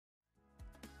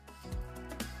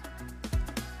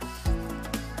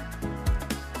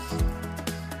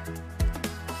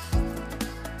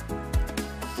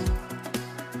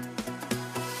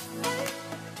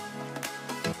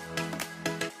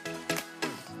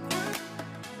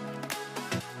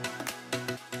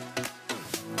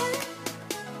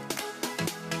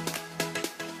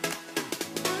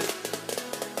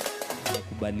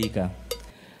kubalika.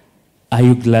 Are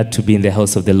you glad to be in the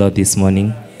house of the Lord this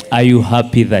morning? Are you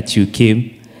happy that you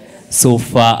came? So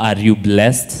far, are you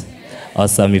blessed?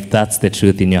 Awesome. If that's the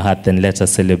truth in your heart, then let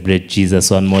us celebrate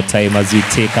Jesus one more time as we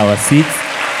take our seats.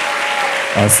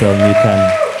 Awesome.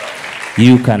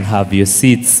 You can have your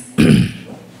seats.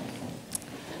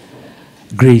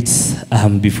 Great.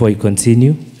 Before we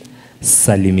continue,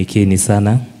 salimikeni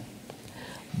sana.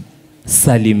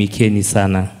 Salimikeni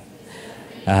sana.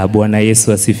 Bwana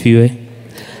Yesu asifiwe.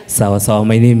 Sawa.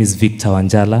 My name is Victor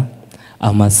Wanjala.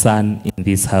 I'm a son in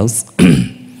this house.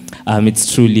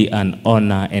 It's truly an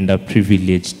honor and a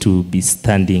privilege to be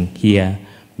standing here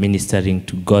ministering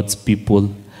to God's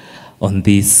people on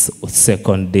this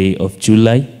second day of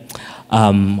July.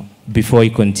 Before we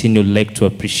continue, I'd like to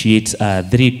appreciate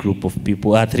three groups of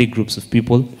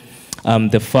people.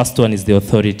 The first one is the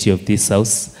authority of this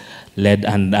house,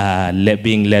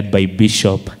 being led by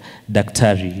Bishop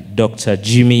Dr.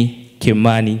 Jimmy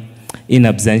Kimani in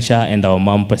absentia, and our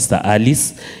mom, Pastor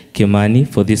Alice Kimani,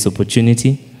 for this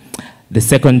opportunity. The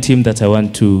second team that I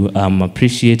want to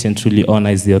appreciate and truly honor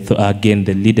is again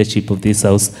the leadership of this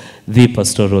house, the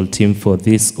pastoral team, for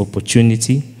this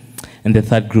opportunity. And the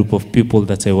third group of people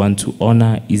that I want to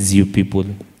honor is you people.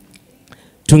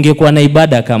 Tungekuwa na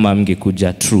ibada kama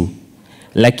mngekuja true.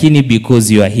 Lakini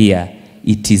because you are here,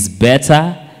 it is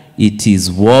better, it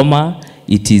is warmer,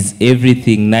 it is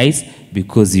everything nice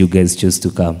because you guys chose to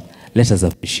come. Let us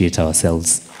appreciate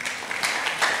ourselves.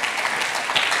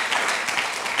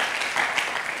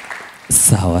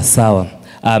 Sawa.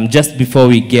 Just before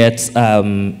we get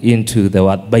into the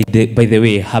word, by the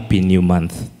way, Happy New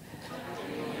Month.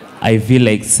 I feel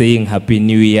like saying Happy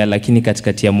New Year, lakini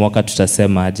katikati ya mwaka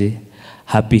tutasema aje?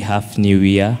 Happy Half New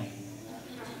Year.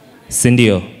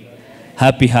 Sindio?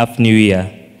 Happy Half New Year.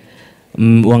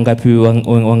 Wangapi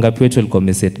wetu walikuwa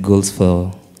wameset goals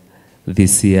for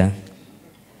this year?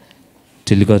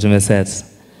 Tulikuwa tumeset?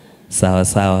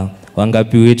 Sawa.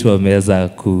 Wangapi wetu wameweza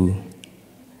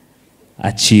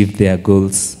achieve their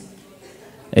goals?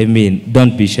 I mean,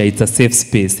 don't be shy. It's a safe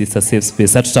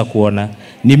space. Hatutakuona.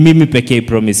 Ni mimi pekee, I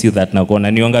promise you that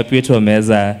nakuona. Ni wangapi wetu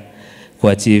wameweza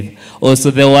achieve?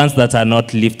 Also, the ones that are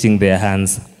not lifting their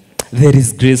hands. There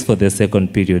is grace for the second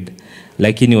period.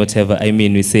 Lakini whatever, I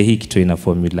mean, we say hii kitu ina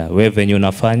formula. Wewe venye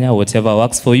unafanya, whatever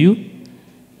works for you,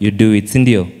 you do it.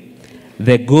 Sindio?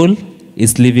 The goal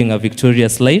is living a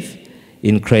victorious life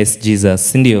in Christ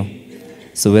Jesus. Sindio?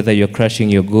 So whether you're crushing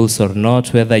your goals or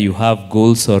not, whether you have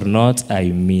goals or not,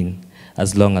 I mean,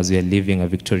 as long as we are living a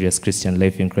victorious Christian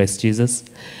life in Christ Jesus,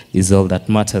 is all that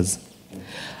matters.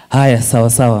 Haya,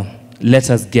 sawa. Let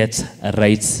us get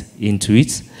right into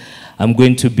it. I'm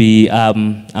going to be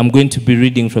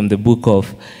reading from the book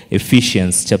of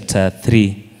Ephesians chapter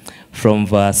 3 from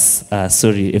verse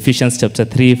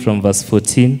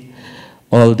 14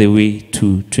 all the way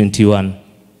to 21.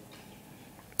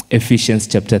 Ephesians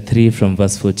chapter 3 from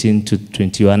verse 14 to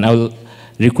 21. I will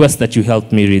request that you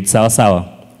help me read. Sawa.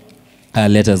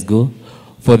 Let us go.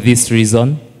 For this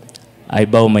reason, I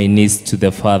bow my knees to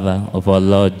the Father of our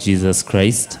Lord Jesus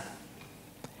Christ,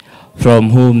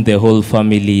 from whom the whole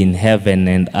family in heaven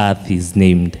and earth is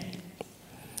named,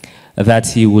 that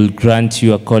he will grant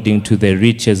you according to the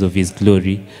riches of his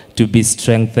glory to be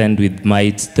strengthened with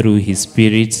might through his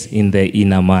Spirit in the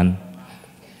inner man,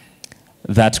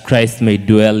 that Christ may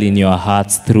dwell in your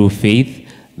hearts through faith,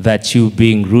 that you,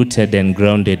 being rooted and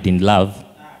grounded in love,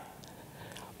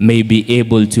 may be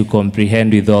able to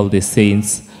comprehend with all the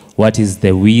saints what is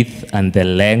the width and the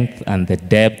length and the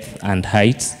depth and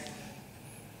height,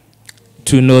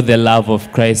 to know the love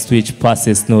of Christ which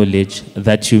passes knowledge,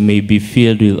 that you may be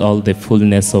filled with all the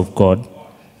fullness of God.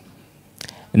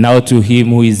 Now to him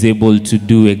who is able to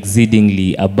do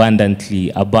exceedingly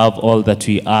abundantly above all that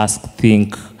we ask,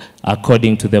 think,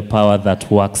 according to the power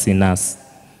that works in us.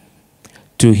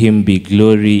 To him be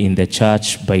glory in the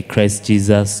church by Christ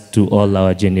Jesus to all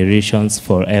our generations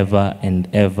forever and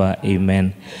ever.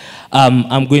 Amen.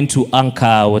 I'm going to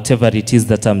anchor whatever it is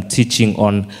that I'm teaching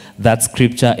on that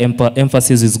scripture.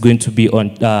 Emphasis is going to be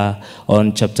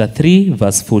on chapter 3,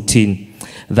 verse 14.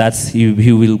 That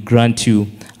he will grant you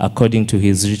according to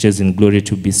his riches in glory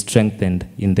to be strengthened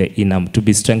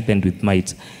with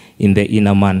might in the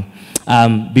inner man.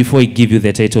 Before I give you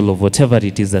the title of whatever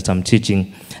it is that I'm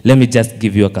teaching, let me just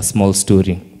give you a small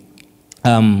story.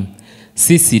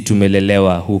 Sisi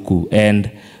tumelelewa huku, and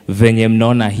venye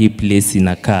mnaona hii place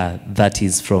inakaa, that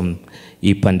is from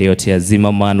ipande yote ya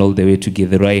Zimmerman all the way to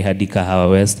Githurai hadi Kahawa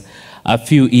West. A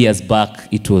few years back,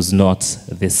 it was not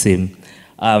the same.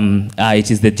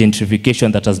 It is the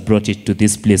gentrification that has brought it to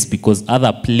this place, because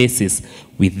other places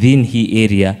within hii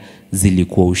area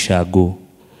zilikuwa ushago.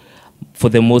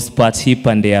 for the most part hii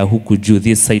pande ya huku juu,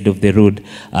 this side of the road,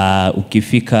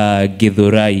 ukifika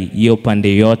Githurai, hiyo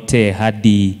pande yote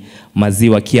hadi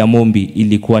Maziwa Kiamombi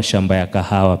ilikuwa shamba ya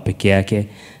kahawa peke yake,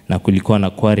 na kulikuwa na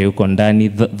kware huko ndani.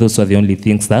 Those were the only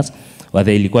things that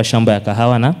whether ilikuwa shamba ya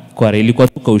kahawa na kware, ilikuwa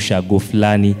tuka ushago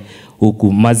fulani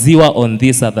huku. Maziwa on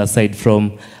this other side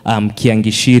from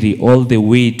Kiangishiri all the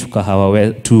way to Kahawa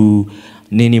West, to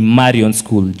Marion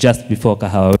School just before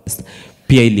Kahawa West,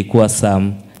 pia ilikuwa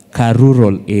some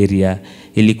rural area.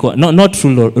 Ilikuwa not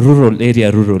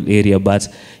rural area but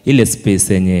ile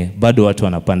space yenye bado watu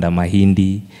wanapanda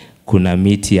mahindi, kuna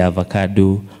miti ya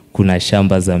avocado, kuna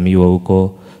shamba za miwa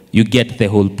huko. You get the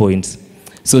whole point.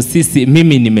 So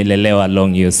mimi nimelelewa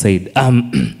along your side.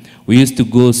 We used to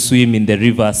go swim in the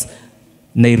rivers.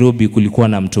 Nairobi kulikuwa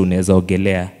na mto unaweza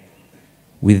ogelea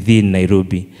within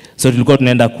Nairobi. So tulikuwa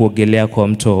tunaenda kuogelea kwa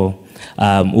mto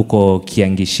uko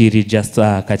Kiangishiri, just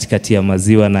katikati ya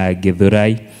Maziwa na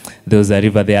Githurai. There was a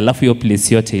river there. Alafu hiyo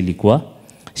place yote ilikuwa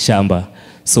shamba.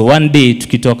 So one day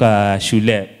tukitoka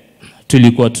shule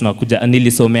tulikuwa tunakuja,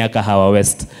 nilisomea Kahawa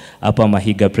West hapa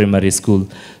Mahiga Primary School.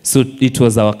 So it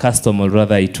was our custom, or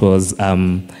rather it was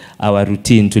our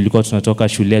routine. Tulikuwa tunatoka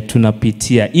shule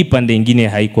tunapitia hii pande ingine,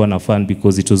 haikuwa na fun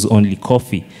because it was only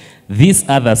coffee. This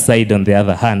other side on the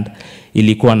other hand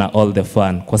ilikuwa na all the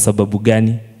fun. Kwa sababu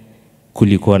gani?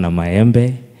 Kulikuwa na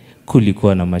maembe,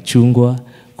 kulikuwa na machungwa,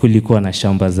 kulikuwa na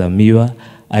shamba za miwa.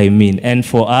 And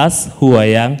for us who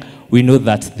are young, we know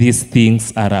that these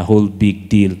things are a whole big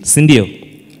deal. Sindio?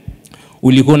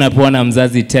 Ulikuwa unapewa na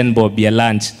mzazi 10 bob ya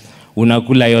lunch,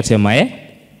 unakula yote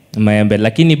maembe,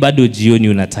 lakini bado jioni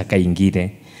unataka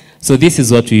ingine. So this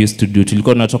is what we used to do.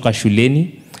 Tulikuwa tunatoka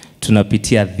shuleni,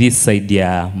 tunapitia this side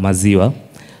ya Maziwa.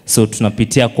 So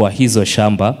tunapitia kwa hizo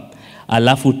shamba,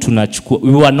 alafu tunachukua,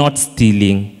 we were not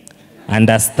stealing,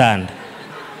 understand?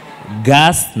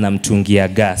 Gas na mtungi ya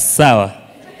gas, sawa?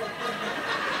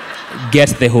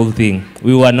 Get the whole thing.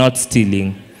 We were not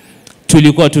stealing.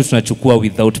 Tulikuwa tu tunachukua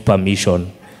without permission.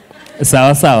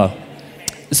 Sawa sawa.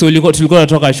 So tulikuwa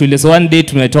tunatoka shule. So one day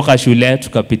tumetoka shule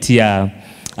tukapitia,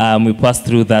 we passed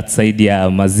through that side ya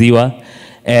Maziwa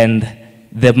and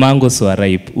the mangoes were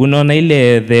ripe. Unaona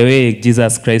ile the way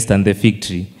Jesus Christ and the fig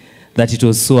tree, that it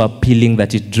was so appealing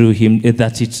that it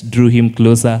drew him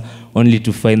closer only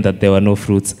to find that there were no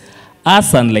fruits.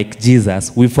 Us, unlike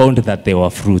Jesus, we found that there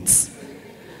were fruits.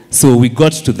 So we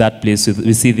got to that place,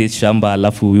 we see this shamba,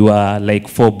 alafu we were like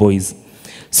 4 boys.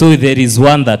 So there is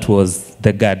one that was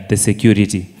the guard, the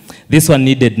security. This one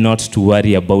needed not to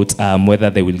worry about whether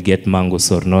they will get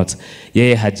mangoes or not.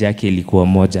 Yeye haja yake ilikuwa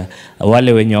moja.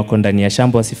 Wale wenye wako ndani ya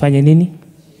shamba wasifanye nini?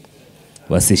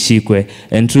 Wasishikwe.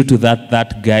 And true to that,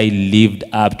 that guy lived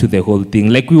up to the whole thing.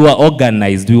 Like we were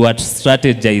organized, we were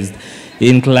strategized.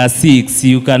 In class 6,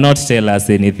 you cannot tell us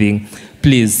anything.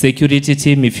 Please, security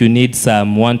team, if you need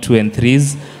some 1, 2, and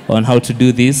 3s on how to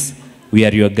do this, we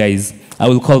are your guys. I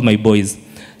will call my boys.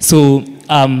 So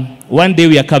one day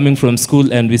we are coming from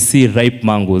school and we see ripe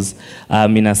mangoes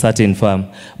in a certain farm.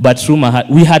 But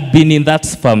we had been in that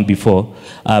farm before,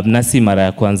 nasi mara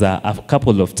ya kwanza, a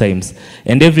couple of times.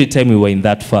 And every time we were in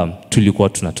that farm, tulikuwa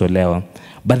tunatolewa.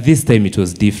 But this time it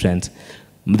was different.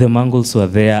 The mangoes were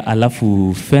there,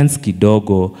 alafu fence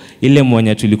kidogo, ile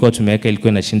mwenye tulikuwa tumeweka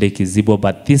ilikuwa inashinda ikizibwa,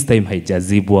 but this time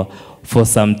haijazibwa for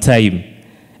some time.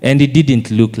 And it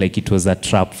didn't look like it was a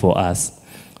trap for us.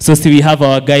 So see, we have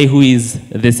our guy who is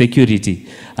the security.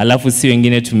 Alafu si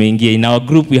wengine tumeingia. In our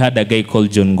group we had a guy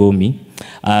called John Ngomi.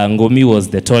 Ngomi was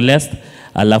the tallest.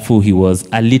 Alafu he was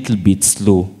a little bit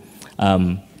slow.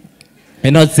 I'm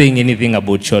not saying anything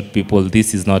about short people.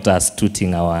 This is not us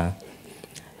tooting our...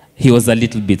 He was a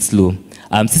little bit slow.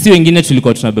 Sisi wengine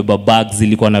tulikuwa tunabeba bags,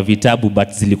 zilikuwa na vitabu, but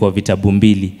zilikuwa vitabu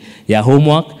 2 ya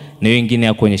homework, na wengine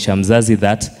ya kuonyesha mzazi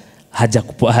that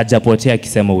hajapotea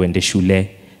akisema uende shule.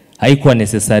 Haikuwa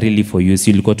necessarily for you.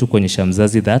 Ilikuwa tu kuonyesha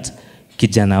mzazi that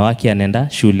kijana wake anaenda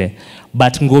shule.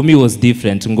 But Ngomi was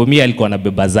different. Ngomi alikuwa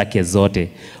anabeba zake zote.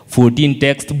 14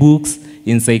 textbooks,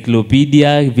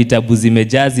 encyclopedia, vitabu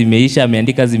zimejaa, zimeisha,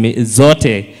 ameandika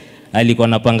zote. Alikuwa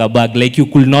anapanga bag. Like you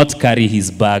could not carry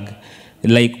his bag.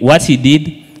 Like what he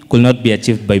did could not be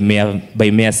achieved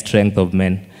by mere strength of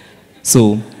men.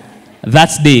 So that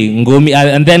day, Ngomi,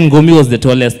 and then Ngomi was the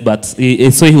tallest, but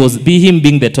so he was, him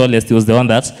being the tallest, he was the one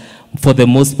that for the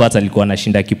most part alikuwa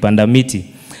anashinda kipanda miti.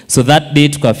 So that day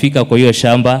tukafika kwa hiyo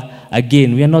shamba,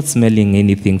 again we are not smelling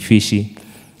anything fishy.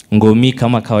 Ngomi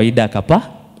kama kawaida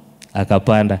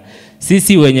akapanda.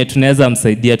 Sisi wenye tunaweza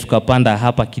msaidia tukapanda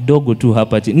hapa kidogo tu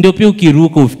hapa chini. Ndio pia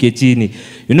ukiruka ufike chini.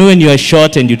 You know when you are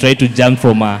short and you try to jump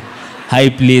from a high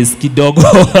place kidogo.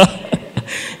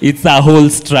 It's a whole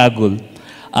struggle.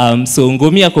 So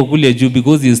Ngomi ako kule juu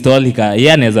because he's tall,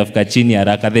 yeye anaweza fika chini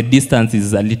haraka. The distance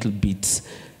is a little bit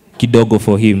kidogo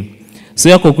for him. So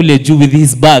yako kule juu with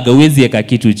his bag, hawezi eka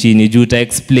kitu chini juu uta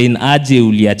explain aje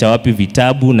uliacha wapi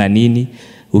vitabu na nini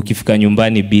ukifika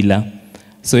nyumbani bila.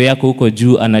 So yako huko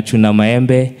juu anachuna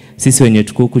maembe, sisi wenye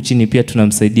tuko huku chini pia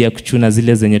tunamsaidia kuchuna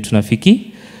zile zenye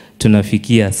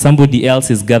tunafikia. Somebody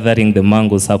else is gathering the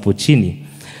mangoes hapo chini.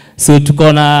 So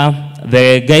tukona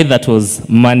the guy that was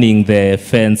manning the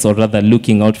fence, or rather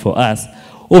looking out for us,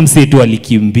 msitu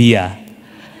alikimbia.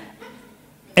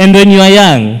 And when you are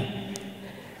young,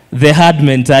 the hard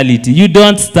mentality, you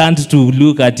don't stand to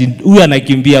look at it, huyu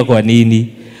anakimbia kwa nini?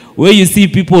 Where you see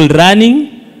people running,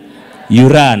 you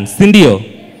run. Sindio?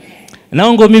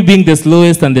 Now Ngomi being the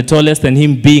slowest and the tallest and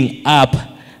him being up,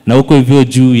 na huko hivyo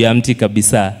juu ya mti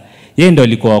kabisa, yeye ndo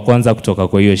alikuwa wa kwanza kutoka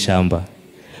kwa hiyo shamba.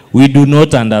 We do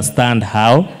not understand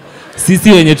how.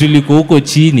 Sisi wenye tuliko huko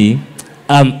chini,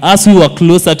 as we were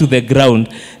closer to the ground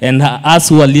and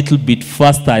as we were a little bit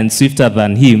faster and swifter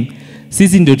than him,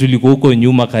 sisi ndio tuliko huko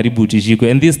nyuma karibu tishiko.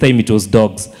 And this time it was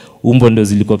dogs. Umbo ndo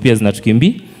zilikuwa pia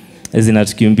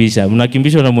zinatukimbisha.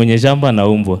 Mnakimbishwa na mwenye shamba na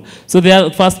umbo. So the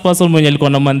first person mwenye alikuwa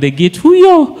na man the gate,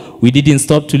 huyo, we didn't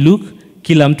stop to look.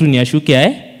 Kila mtu ni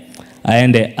ashuke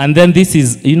aende. And then this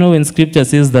is, you know, when scripture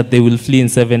says that they will flee in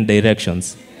 7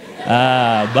 directions.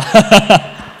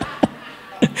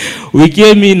 We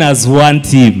came in as one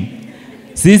team.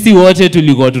 Sisi wote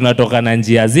tulikuwa tunatoka na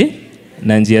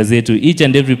njia zetu, each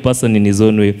and every person in his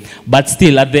own way. But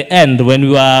still at the end, when we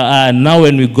were now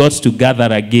when we got to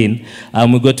gather again,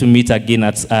 we got to meet again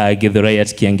at Githurai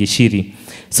at Kiangishiri.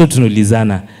 So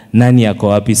tunulizana nani yako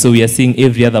wapi? So we are seeing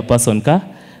every other person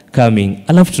coming.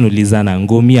 Alafu tunulizana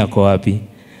Ngomi yako wapi?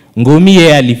 Ngomi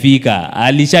yeye alifika,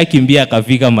 alishakimbia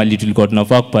akafika mali tulikuwa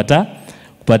tunafaa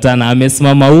kupatana.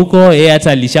 Amesimama huko, yeye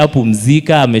hata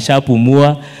alishapumzika,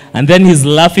 ameshapumua, and then he's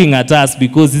laughing at us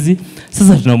because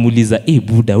sasa tunamuuliza,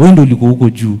 Buda, wewe ndio ulikuwa huko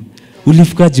juu,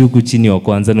 ulifikaje huko chini wa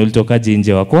kwanza na ulitokaje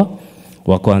nje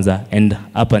wa kwanza? And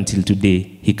up until today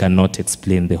he cannot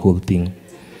explain the whole thing.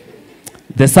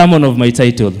 The sermon of my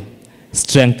title,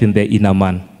 Strength in the Inner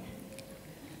Man.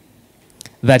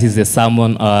 That is the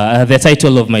sermon, the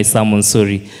title of my sermon,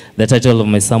 sorry. The title of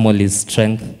my sermon is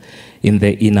Strength in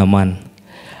the Inner Man.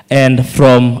 And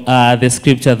from the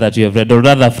scripture that you have read, or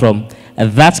rather from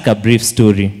that brief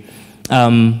story,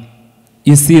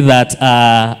 you see that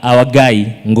our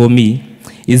guy, Ngomi,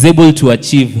 is able to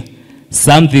achieve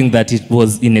something that it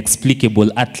was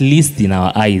inexplicable, at least in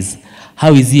our eyes.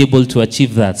 How is he able to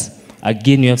achieve that?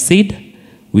 Again, you have said,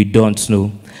 we don't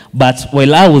know. But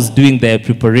while I was doing the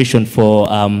preparation for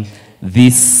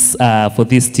this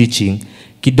teaching,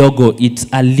 kidogo, it's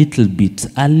a little bit.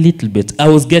 I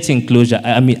was getting closure.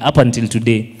 I mean, up until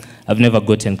today, I've never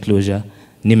gotten closure.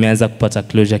 Nimeanza kupata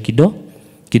closure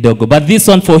kidogo. But this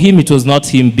one, for him, it was not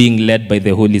him being led by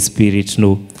the Holy Spirit,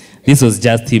 no. This was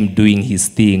just him doing his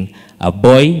thing. A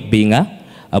boy being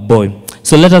a boy.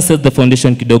 So let us set the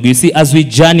foundation kidogo. You see, as we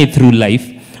journey through life,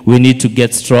 we need to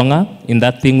get stronger in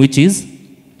that thing which is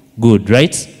good,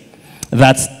 right?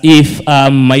 That if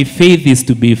my faith is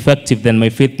to be effective, then my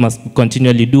faith must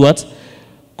continually do what?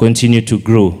 Continue to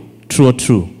grow. True.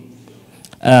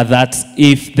 That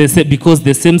if they say, because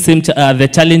the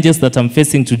challenges that I'm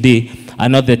facing today are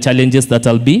not the challenges that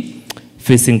I'll be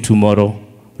facing tomorrow,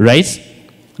 right?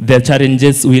 The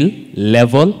challenges will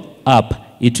level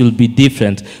up. It will be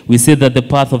different. We say that the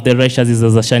path of the righteous is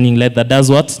as a shining light that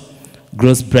does what?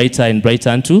 Grows brighter and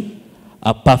brighter unto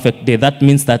a perfect day. That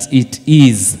means that it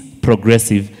is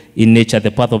progressive in nature.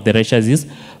 The path of the righteous is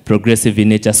progressive in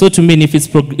nature. So to me, if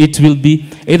it will be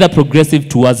either progressive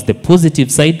towards the positive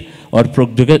side or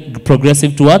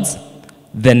progressive towards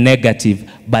the negative,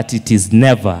 but it is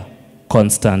never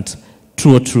constant.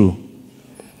 True.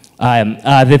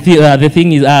 The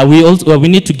thing is, we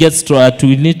need to get strong.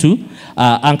 We need to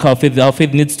anchor our faith. Our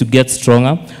faith needs to get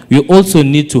stronger. We also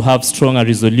need to have stronger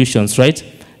resolutions, right?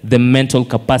 The mental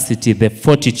capacity, the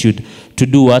fortitude to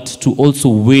do what? To also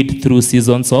wade through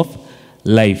seasons of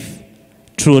life.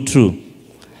 True.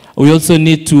 We also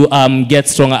need to get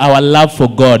stronger. Our love for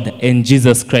God and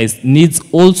Jesus Christ needs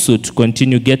also to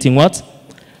continue getting what?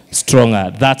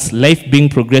 Stronger. That's life being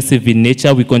progressive in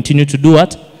nature. We continue to do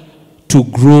what? To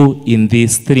grow in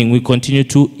this thing. We continue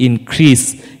to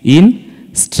increase in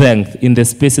strength in the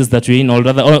spaces that we're in, or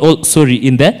rather,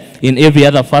 in every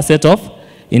other facet of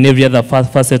in every other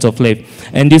facet of life.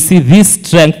 And you see, this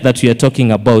strength that we are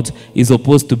talking about is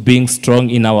opposed to being strong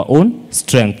in our own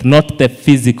strength, not the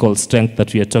physical strength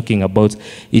that we are talking about.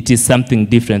 It is something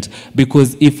different.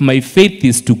 Because if my faith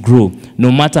is to grow,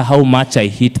 no matter how much I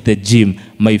hit the gym,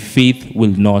 my faith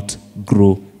will not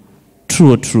grow.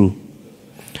 True or true?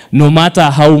 No matter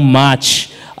how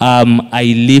much I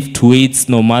lift weights,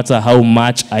 no matter how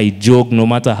much I jog, no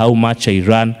matter how much I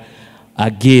run,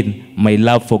 again, my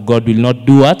love for God will not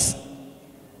do what?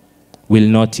 Will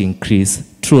not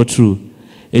increase. True or true?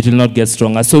 It will not get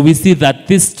stronger. So we see that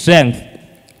this strength,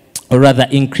 or rather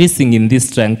increasing in this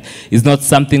strength, is not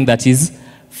something that is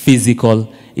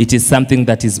physical. It is something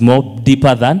that is more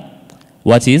deeper than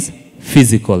what is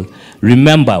physical.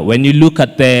 Remember, when you look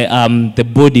at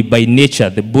the body by nature,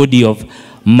 the body of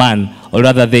man, or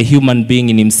rather the human being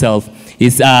in himself,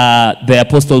 is the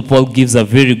Apostle Paul gives a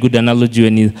very good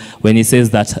analogy when he says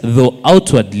that though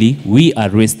outwardly we are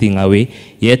wasting away,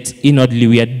 yet inwardly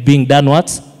we are being done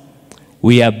what?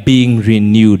 We are being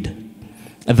renewed.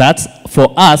 That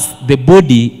for us, the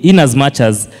body, in as much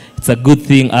as it's a good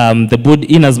thing, the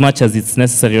body, in as much as it's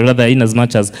necessary, or rather in as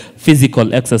much as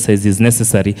physical exercise is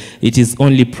necessary, it is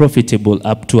only profitable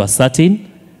up to a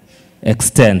certain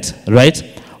extent,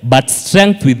 right? But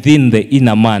strength within the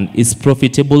inner man is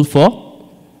profitable for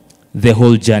the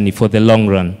whole journey, for the long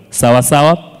run. Sawa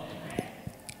sawa?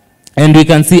 And we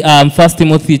can see 1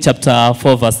 Timothy chapter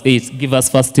 4 verse 8. Give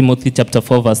us 1 Timothy chapter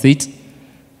 4 verse 8.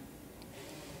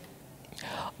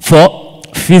 For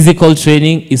physical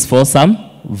training is for some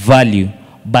value,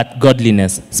 but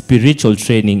godliness, spiritual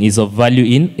training, is of value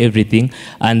in everything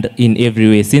and in every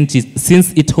way, since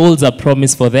it holds a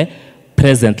promise for the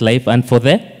present life and for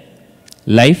the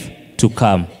life to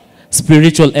come.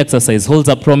 Spiritual exercise holds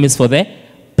a promise for the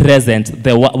present,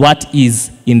 what is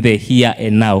in the here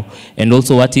and now, and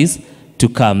also what is to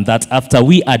come. That after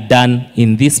we are done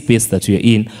in this space that we are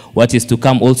in, what is to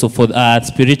come also for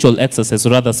spiritual exercise,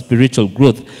 or rather spiritual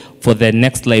growth for the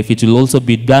next life, it will also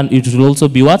be done. It will also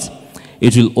be what?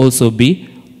 It will also be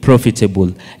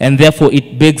profitable. And therefore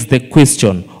it begs the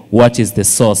question, what is the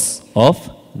source of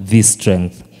this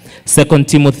strength? 2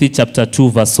 Timothy chapter 2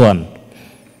 verse 1.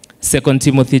 2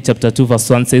 Timothy chapter 2 verse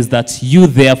 1 says that you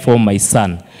therefore, my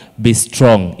son, be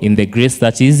strong in the grace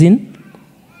that is in.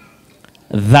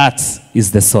 That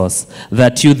is the source.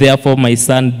 That you therefore, my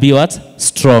son, be what?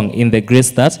 Strong in the grace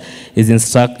that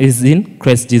is in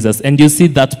Christ Jesus. And you see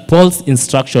that Paul's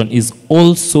instruction is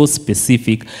also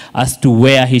specific as to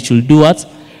where he should do what?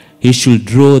 He should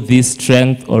draw this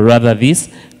strength, or rather this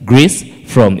grace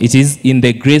from. It is in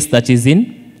the grace that is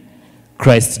in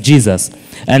Christ Jesus.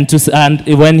 And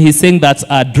when he's saying that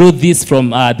draw this from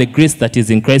the grace that is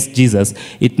in Christ Jesus,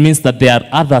 it means that there are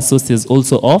other sources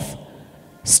also of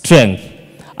strength.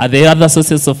 Are the other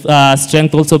sources of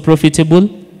strength also profitable?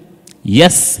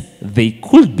 Yes, they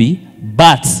could be,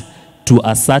 but to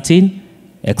a certain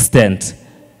extent.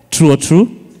 True or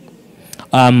true?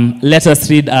 Let us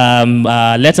read,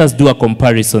 let us do a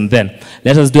comparison then.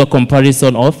 Let us do a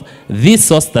comparison of this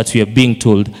source that we are being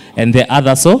told and the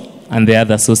other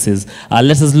sources.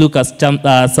 Let us look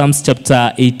at Psalms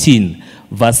chapter 18,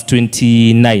 verse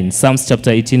 29. Psalms chapter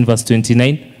 18, verse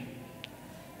 29.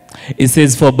 It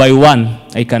says, for by one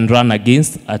I can run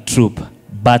against a troop,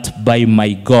 but by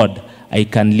my God I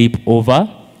can leap over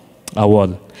a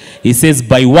wall. It says,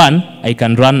 by one I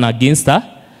can run against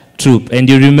a troop. And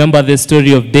you remember the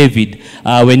story of David.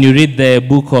 When you read the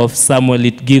book of Samuel,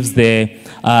 it gives the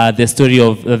story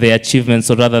of the achievements,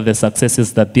 or rather the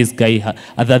successes that these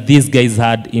guys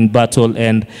had in battle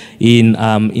and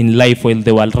in life, while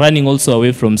they were running also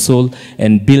away from Saul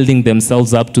and building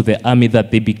themselves up to the army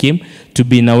that they became to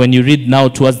be. Now, when you read now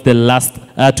towards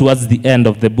the end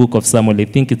of the book of Samuel, I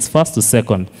think it's 1st to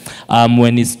 2nd,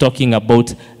 when he's talking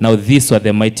about now these were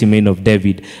the mighty men of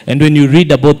David. And when you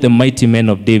read about the mighty men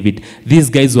of David, these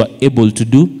guys were able to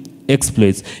do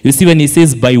exploits. You see, when he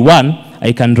says by one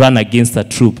I can run against a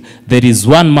troop, there is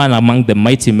one man among the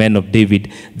mighty men of David.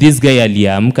 This guy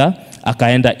aliamka,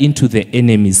 akaenda into the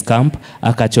enemy's camp,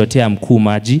 akachotea mkuu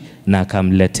maji na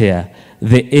akamletea.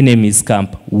 The enemy's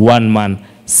camp, one man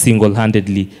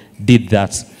single-handedly did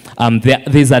that.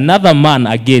 There's another man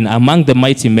again among the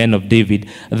mighty men of David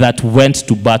that went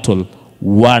to battle,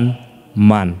 one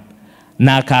man.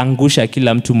 Na akaangusha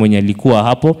kila mtu mwenye alikuwa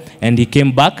hapo, and he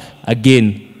came back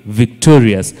again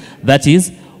victorious. That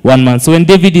is one man. So when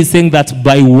David is saying that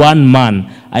by one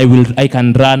man I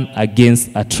can run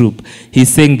against a troop, he's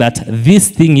saying that this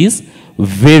thing is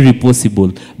Very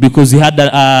possible. Because we had,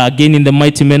 again, in the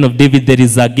mighty men of David, there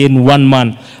is again one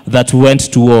man that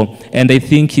went to war. And I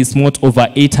think he smote over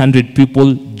 800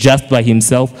 people just by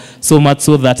himself. So much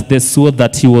so that the sword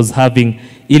that he was having,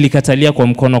 ilikatalia kwa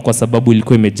mkono kwa sababu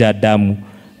ilikuwa imejaa damu.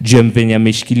 Venye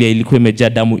ameshikilia ilikuwa imejaa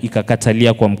damu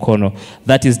ikakatalia kwa mkono.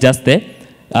 That is just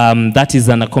that is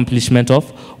an accomplishment of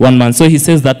one man. So he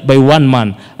says that by one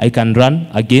man I can run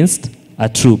against a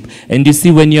troop. And you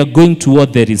see, when you're going to war,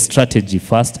 there is strategy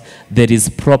first. There is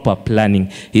proper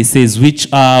planning. He says, which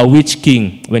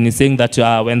king, when he's saying that,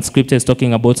 when scripture is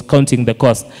talking about counting the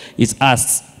cost, it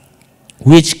asks,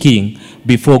 which king,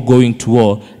 before going to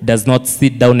war, does not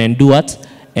sit down and do what?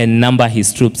 And number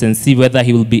his troops and see whether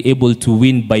he will be able to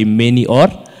win by many or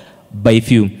by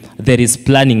few. There is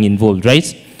planning involved,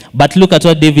 right? But look at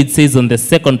what David says on the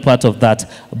second part of that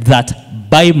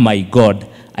by my God,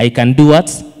 I can do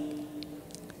what?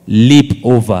 Leap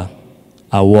over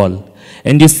a wall.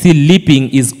 And you see, leaping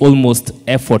is almost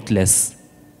effortless.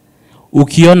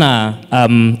 Ukiona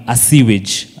a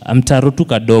sewage, mtaro tu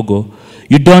kadogo,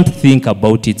 you don't think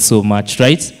about it so much,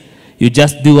 right? You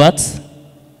just do what?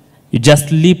 You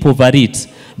just leap over it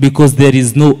because there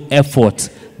is no effort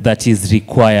that is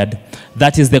required.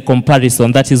 That is the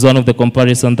comparison. That is one of the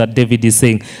comparisons that David is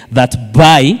saying, that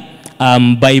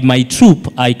by my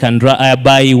troop, I can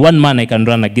by one man I can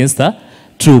run against a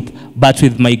troop, but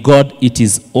with my God it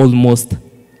is almost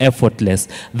effortless.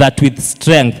 That with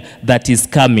strength that is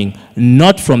coming,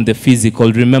 not from the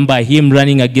physical. Remember, him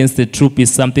running against the troop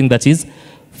is something that is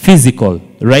physical,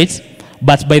 right?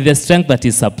 But by the strength that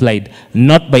is supplied,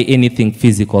 not by anything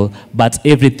physical, but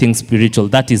everything spiritual.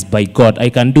 That is by God. I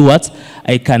can do what?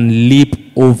 I can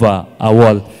leap over a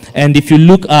wall. And if you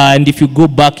look, and if you go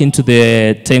back into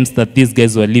the times that these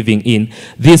guys were living in,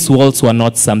 these walls were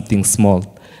not something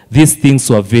small. These things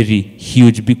were very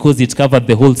huge because it covered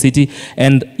the whole city.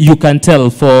 And you can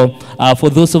tell for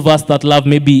those of us that love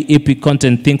maybe epic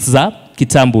content, things are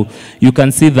Kitambu, you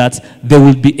can see that they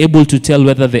will be able to tell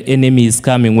whether the enemy is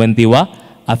coming when they were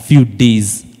a few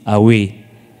days away.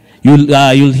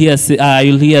 You'll hear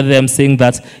them saying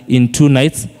that in 2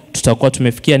 nights, tutakuwa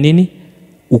tumefikia nini?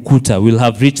 Ukuta. We'll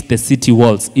have reached the city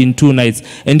walls in 2 nights.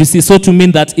 And you see, so to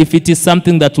mean that if it is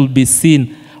something that will be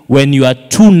seen when you are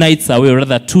 2 nights away, or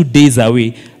rather 2 days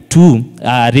away to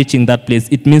reaching that place,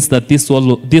 it means that these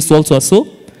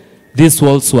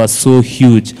walls were so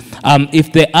huge.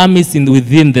 If the armies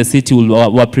within the city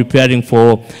were preparing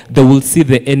for war, they will see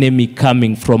the enemy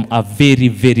coming from a very,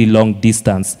 very long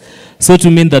distance. So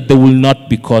to mean that they will not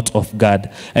be caught off guard.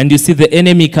 And you see the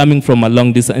enemy coming from a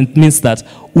long distance, it means that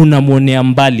unamwonea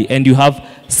mbali, and you have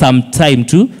some time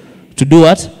to do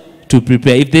what? To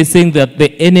prepare. If they're saying that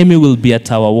the enemy will be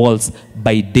at our walls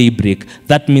by daybreak,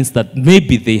 that means that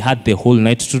maybe they had the whole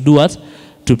night to do what?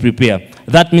 To prepare.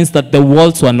 That means that the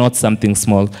walls were not something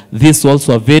small. These walls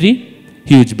were very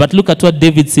huge. But look at what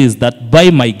David says, that by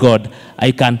my God,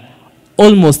 I can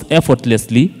almost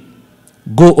effortlessly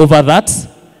go over that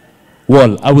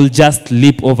wall. I will just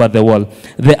leap over the wall.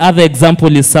 The other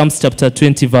example is Psalms chapter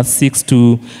 20, verse 6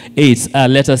 to 8.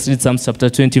 Let us read Psalms chapter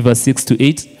 20, verse 6 to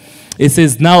 8. It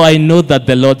says, now I know that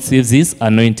the Lord saves his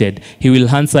anointed. He will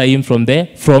answer him from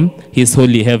his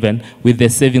holy heaven with the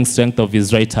saving strength of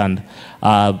his right hand.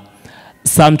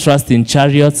 Some trust in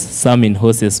chariots, some in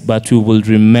horses, but we will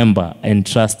remember and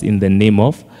trust in the name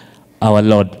of our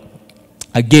Lord.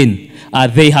 Again,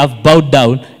 they have bowed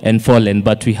down and fallen,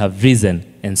 but we have risen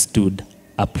and stood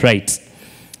upright.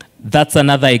 That's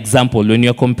another example when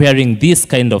you're comparing this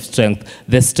kind of strength,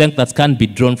 the strength that can be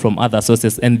drawn from other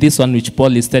sources, and this one which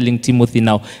Paul is telling Timothy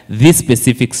now, this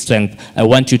specific strength, I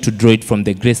want you to draw it from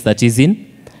the grace that is in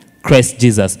Christ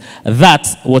Jesus.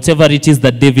 That, whatever it is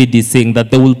that David is saying,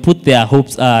 that they will put their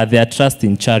hopes, their trust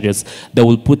in chariots, they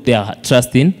will put their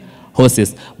trust in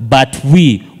horses. But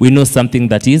we know something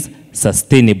that is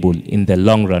sustainable in the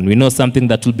long run. We know something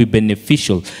that will be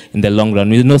beneficial in the long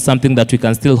run. We know something that we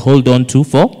can still hold on to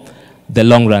for the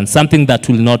long run, something that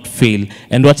will not fail.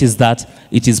 And what is that?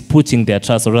 It is putting their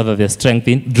trust, or rather their strength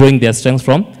in, drawing their strength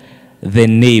from the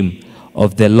name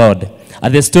of the Lord.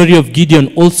 The story of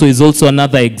Gideon also is also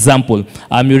another example.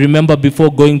 You remember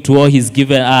before going to war, he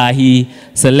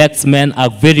selects men, a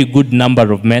very good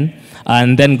number of men,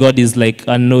 and then God is like,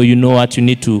 no, you know what, you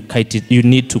need to cut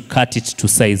it to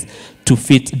size, to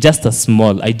fit just a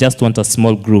small, I just want a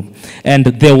small group. And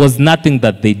there was nothing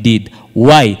that they did.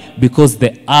 Why? Because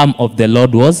the arm of the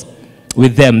Lord was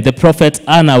with them. The prophet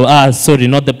Anna,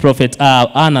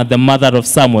 Anna, the mother of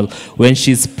Samuel, when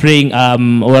she's praying,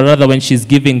 or rather when she's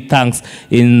giving thanks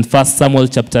in 1 Samuel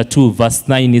chapter 2, verse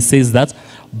 9, it says that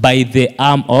by the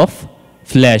arm of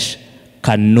flesh,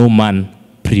 can no man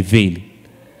prevail.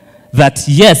 That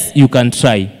yes, you can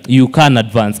try, you can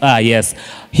advance. Yes,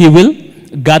 he will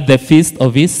guard the feast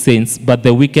of his saints, but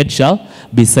the wicked shall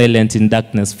be silent in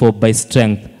darkness, for by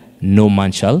strength no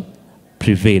man shall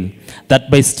prevail.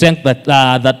 That by strength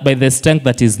that by the strength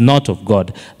that is not of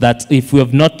God, that if we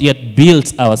have not yet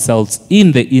built ourselves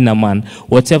in the inner man,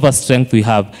 whatever strength we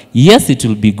have, yes, it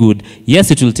will be good,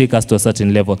 yes, it will take us to a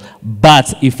certain level,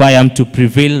 but if I am to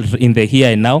prevail in the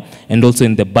here and now, and also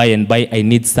in the by and by, I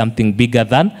need something bigger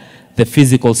than the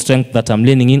physical strength that I'm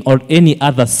leaning in, or any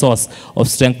other source of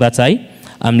strength that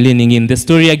I'm leaning in. The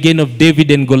story again of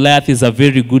David and Goliath is a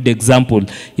very good example.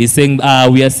 He's saying,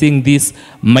 we are seeing this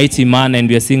mighty man, and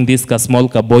we are seeing this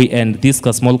Kasmolka boy, and this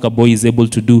Kasmolka boy is able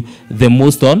to do the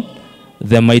most on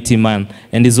the mighty man,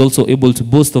 and is also able to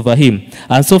boast over him.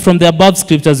 And so from the above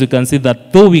scriptures, you can see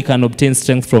that though we can obtain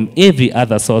strength from every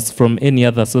other source, from any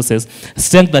other sources,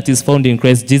 strength that is found in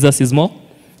Christ Jesus is more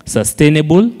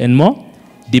sustainable and more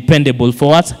dependable. For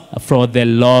what? For the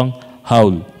long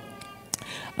haul.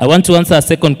 I want to answer a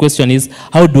second question is,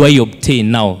 how do I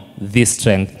obtain now this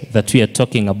strength that we are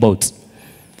talking about?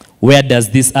 Where does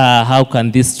this, how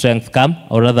can this strength come?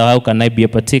 Or rather, how can I be a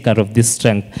partaker of this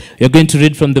strength? You're going to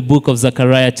read from the book of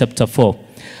Zechariah chapter 4.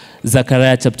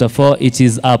 Zechariah chapter 4, it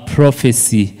is a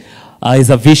prophecy. It's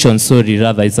a vision,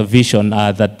 it's a vision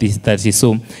that he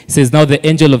saw. It says, now the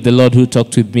angel of the Lord who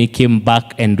talked with me came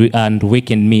back and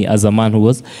wakened me as a man who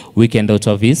was wakened out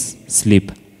of his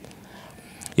sleep.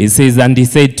 It says, and he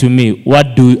said to me,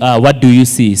 what do you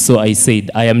see? So I said,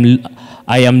 I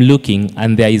am looking,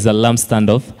 and there is a lampstand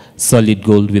of solid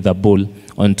gold with a bowl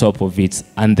on top of it,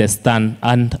 and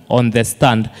on the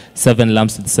stand 7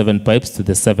 lamps with 7 pipes to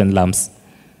the 7 lamps.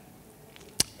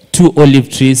 2 olive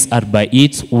trees are by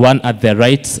it, one at the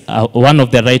right, one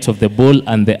of the right of the bowl,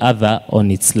 and the other on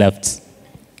its left.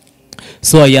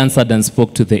 So I answered and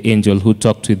spoke to the angel who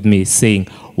talked with me, saying,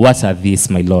 what are these,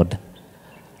 my Lord?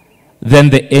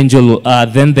 Then the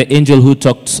angel who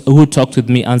talked with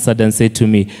me answered and said to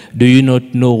me, do you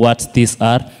not know what these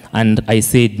are? And I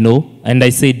said, no. And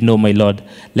I said, no, my Lord.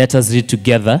 Let us read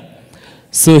together.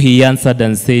 So he answered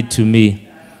and said to me,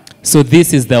 so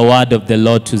this is the word of the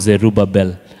Lord to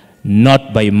Zerubbabel,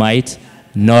 not by might,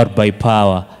 nor by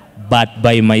power, but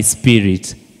by my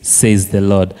spirit, says the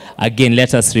Lord. Again,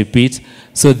 let us repeat.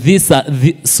 So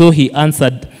he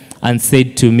answered and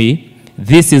said to me,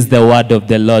 this is the word of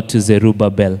the Lord to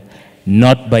Zerubbabel,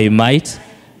 not by might,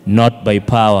 not by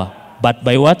power, but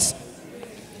by what?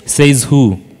 Says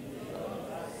who?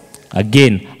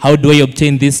 Again, how do I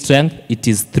obtain this strength? It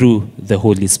is through the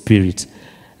Holy Spirit.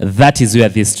 That is where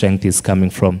this strength is coming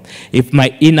from. If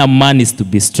my inner man is to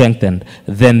be strengthened,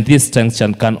 then this strength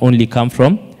can only come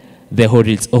from the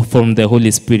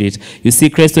Holy Spirit. You see,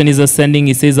 Christ, when he's ascending,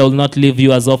 he says, I will not leave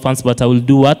you as orphans, but I will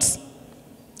do what?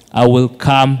 I will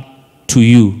come to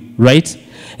you, right?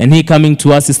 And he coming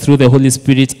to us is through the Holy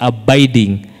Spirit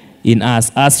abiding in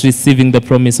us receiving the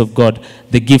promise of God,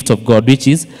 the gift of God, which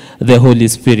is the Holy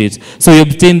Spirit. So you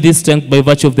obtain this strength by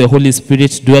virtue of the Holy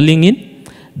Spirit dwelling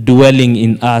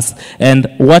in us. And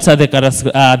what are the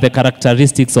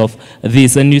characteristics of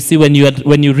this? And you see, when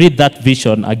you read that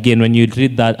vision again, when you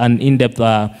read that an in-depth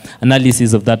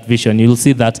analysis of that vision, you'll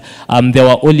see that there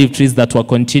were olive trees that were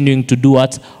continuing to do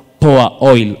what? Pour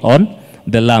oil on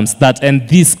the lamps. And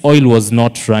this oil was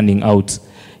not running out.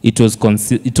 It was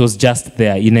just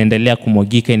there. Inaendelea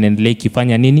kumwagika, inaendelea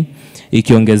ikifanya nini?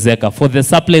 Ikiongezeka. For the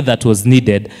supply that was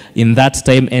needed in that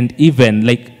time, and even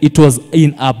like it was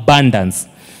in abundance.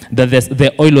 That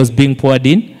the oil was being poured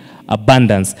in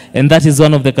abundance. And that is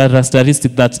one of the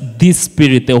characteristics that this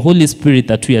Spirit, the Holy Spirit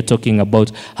that we are talking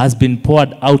about, has been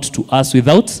poured out to us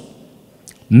without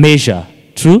measure.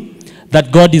 True?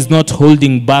 That God is not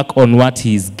holding back on what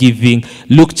he is giving.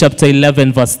 Luke chapter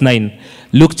 11 verse 9.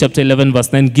 Luke chapter 11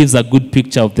 verse 9 gives a good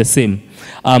picture of the same.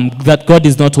 That God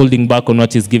is not holding back on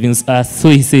what he's giving us. So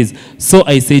he says, so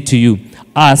I say to you,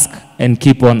 ask and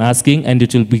keep on asking, and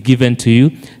it will be given to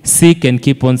you. Seek and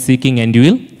keep on seeking, and you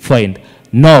will find.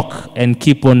 Knock and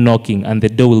keep on knocking, and the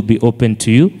door will be opened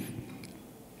to you.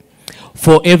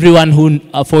 For everyone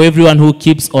who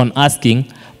keeps on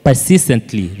asking,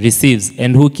 persistently receives,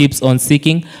 and who keeps on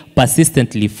seeking,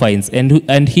 persistently finds,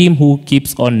 and him who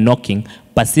keeps on knocking,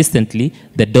 persistently,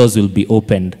 the doors will be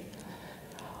opened.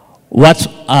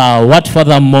 What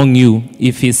father among you,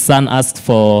 if his son asks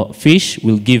for fish,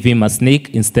 will give him a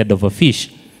snake instead of a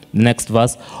fish? Next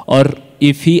verse. Or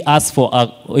if he asks for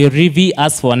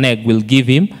an egg, will give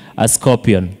him a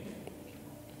scorpion?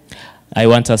 I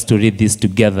want us to read this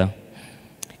together.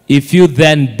 If you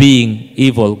then being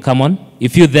evil, come on.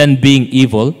 If you then being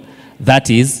evil, that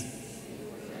is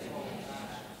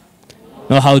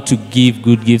know how to give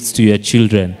good gifts to your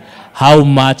children, how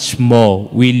much more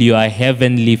will your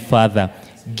heavenly Father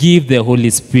give the Holy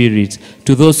Spirit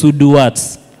to those who do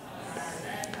what?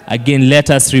 Again, let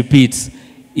us repeat.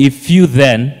 If you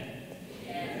then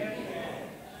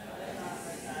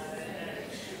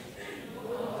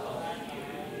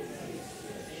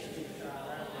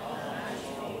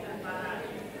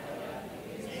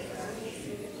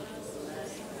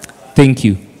thank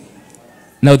you.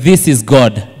 Now this is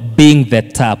God being the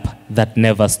tap that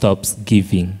never stops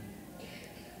giving.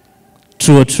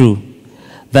 True or true?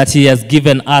 That he has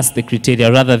given us the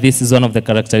criteria. Rather, this is one of the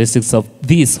characteristics of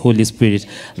this Holy Spirit.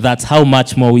 That how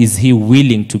much more is he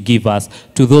willing to give us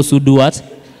to those who do what?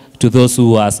 To those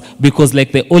who ask. Because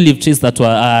like the olive trees that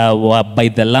were by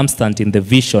the lampstand in the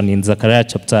vision in Zechariah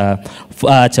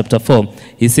chapter 4,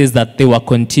 he says that they were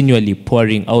continually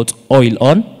pouring out oil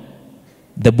on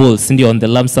the bowls, on the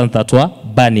lampstands that were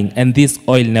burning, and this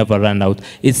oil never ran out.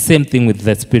 It's same thing with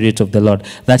the Spirit of the Lord,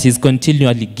 that is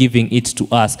continually giving it to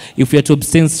us. If we are to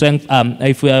obtain strength,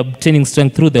 if we are obtaining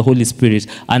strength through the Holy Spirit,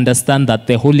 understand that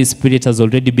the Holy Spirit has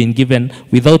already been given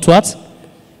without what?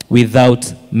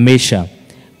 Without measure.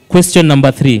 Question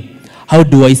number 3, how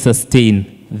do I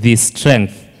sustain this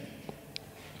strength?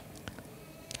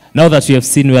 Now that we have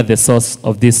seen where the source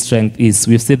of this strength is,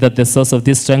 we've said that the source of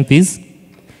this strength is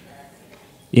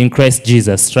in Christ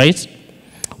Jesus, right?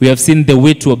 We have seen the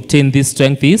way to obtain this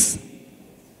strength is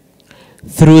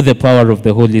through the power of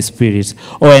the Holy Spirit.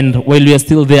 Oh, and while we are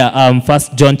still there, 1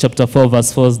 John chapter 4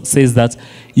 verse 4 says that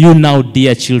you now,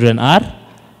 dear children, are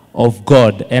of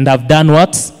God and have done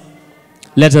what?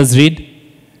 Let us read.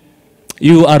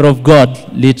 You are of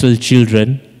God, little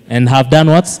children, and have done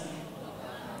what?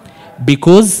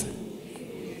 Because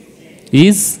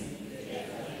is.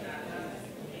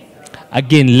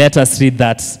 Again, let us read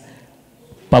that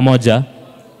pamoja.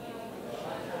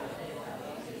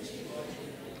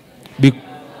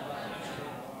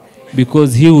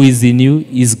 Because he who is in you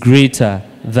is greater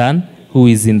than who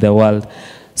is in the world.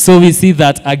 So we see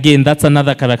that again, that's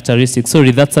another characteristic.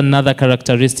 That's another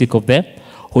characteristic of the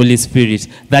Holy Spirit.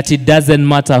 That it doesn't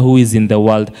matter who is in the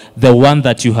world. The one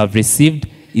that you have received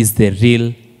is the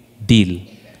real deal.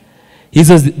 He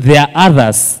says there are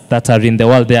others that are in the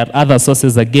world. There are other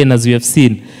sources, again, as we have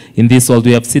seen in this world.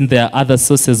 We have seen there are other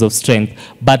sources of strength.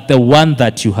 But the one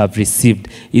that you have received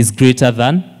is greater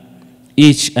than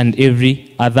each and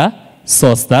every other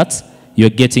source that you're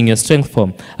getting your strength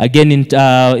from. Again, in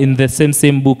the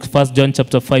same book, 1 John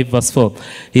chapter 5, verse 4,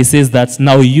 he says that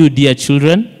now you, dear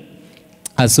children,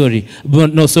 for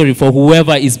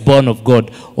whoever is born of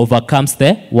God overcomes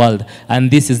the world.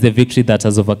 And this is the victory that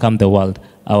has overcome the world,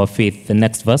 our faith. The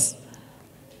next verse.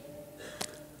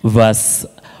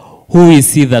 Who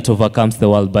is he that overcomes the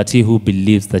world but he who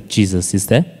believes that Jesus is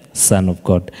the Son of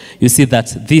God? You see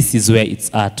that this is where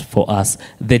it's at for us.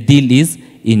 The deal is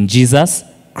in Jesus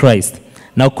Christ.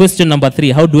 Now question number 3,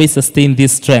 how do I sustain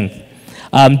this strength?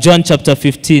 John chapter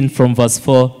 15 from verse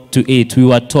 4 to 8, we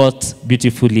were taught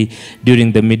beautifully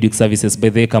during the midweek services. By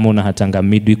the way, kama unahatanga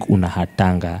midweek,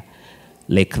 unahatanga.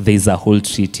 Like there's a whole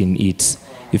treat in it.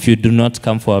 If you do not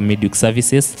come for our midweek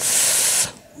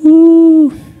services,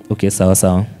 okay,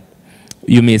 sawa.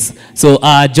 You miss. So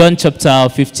John chapter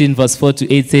 15 verse 4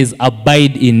 to 8 says,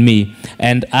 abide in me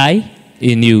and I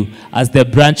in you, as the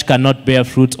branch cannot bear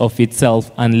fruit of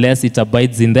itself unless it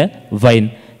abides in the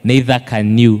vine, neither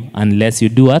can you unless you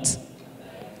do what?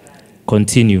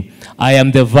 Continue. I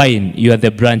am the vine, you are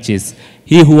the branches.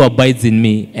 He who abides in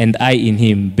me and I in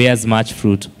him bears much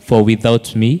fruit, for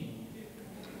without me,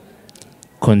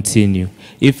 continue.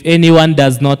 If anyone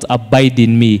does not abide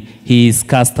in me, he is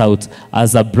cast out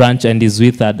as a branch and is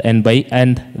withered, and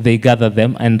they gather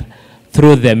them and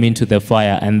throw them into the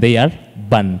fire, and they are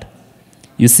burned.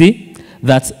 You see?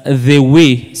 That's the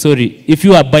way, if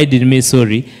you abide in me,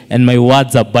 and my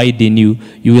words abide in you,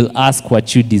 you will ask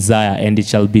what you desire, and it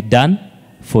shall be done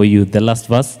for you. The last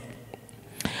verse.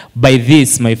 By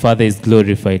this my Father is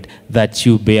glorified, that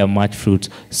you bear much fruit,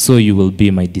 so you will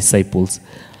be my disciples.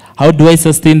 How do I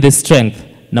sustain this strength?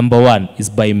 Number 1 is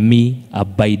by me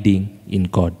abiding in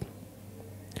God.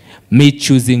 Me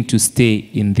choosing to stay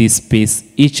in this space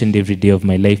each and every day of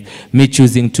my life. Me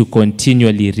choosing to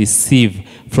continually receive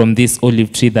from this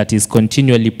olive tree that is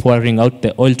continually pouring out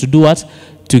the oil to do what?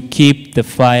 To keep the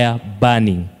fire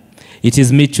burning. It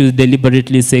is me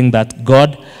deliberately saying that,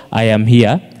 God, I am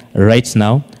here right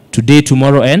now, today,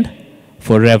 tomorrow, and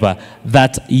forever.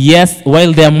 That yes,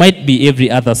 while there might be every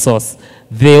other source,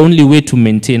 the only way to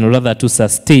maintain, or rather to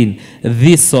sustain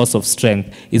this source of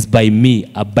strength is by me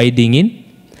abiding in.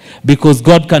 Because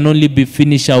God can only be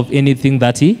finisher of anything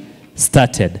that he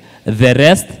started. The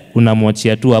rest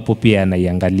unamwachia tu hapo, pia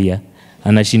anaiangalia,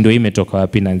 anashindwa imetoka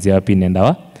wapi, naanzia wapi,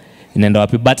 inaenda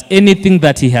wapi. But anything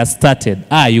that he has started,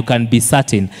 you can be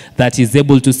certain that he's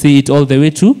able to see it all the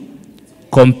way to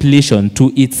completion,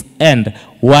 to its end.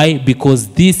 Why? Because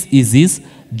this is his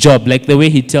job. Like the way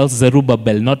he tells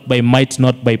Zerubbabel, not by might,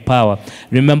 not by power.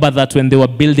 Remember that when they were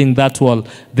building that wall,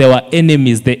 there were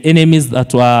enemies. The enemies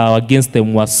that were against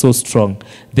them were so strong.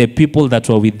 The people that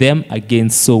were with them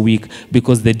against so weak,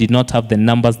 because they did not have the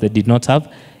numbers, they did not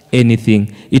have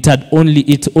anything. It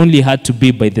only had to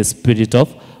be by the Spirit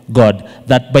of God,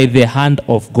 that by the hand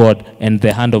of God and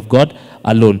the hand of God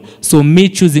alone. So me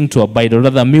choosing to abide, or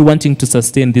rather me wanting to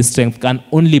sustain this strength, can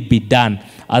only be done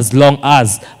as long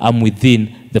as I'm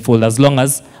within the fold, as long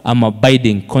as I'm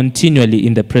abiding continually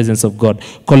in the presence of God.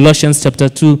 Colossians chapter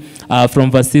 2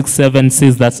 from verse 6-7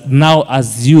 says that now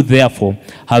as you therefore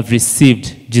have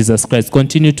received Jesus Christ,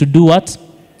 continue to do what?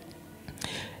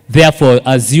 Therefore,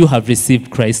 as you have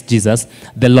received Christ Jesus,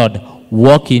 the Lord,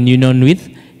 walk in union with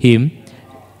him,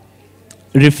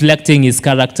 reflecting his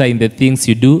character in the things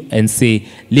you do and say,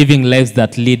 living lives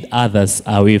that lead others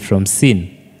away from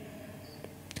sin.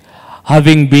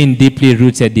 Having been deeply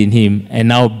rooted in him and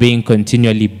now being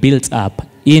continually built up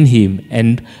in him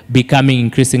and becoming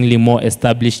increasingly more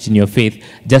established in your faith,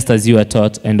 just as you are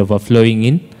taught, and overflowing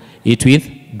in it with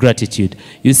gratitude.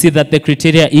 You see that the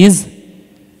criteria is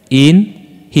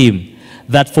in him.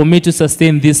 That for me to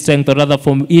sustain this strength, or rather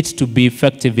for it to be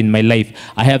effective in my life,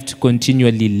 I have to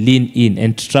continually lean in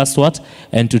and to trust what?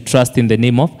 And to trust in the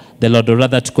name of the Lord, or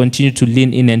rather to continue to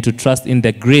lean in and to trust in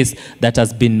the grace that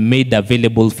has been made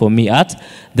available for me at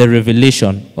the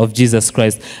revelation of Jesus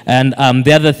Christ. And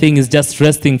the other thing is just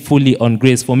resting fully on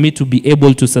grace. For me to be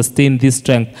able to sustain this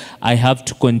strength, I have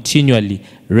to continually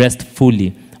rest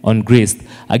fully on grace.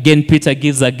 Again, Peter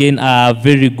gives again a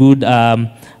very good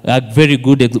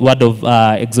word of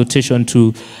exhortation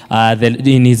to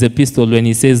in his epistle, when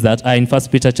he says that in 1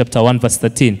 Peter chapter 1 verse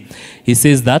 13, he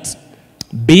says that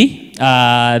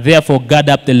therefore guard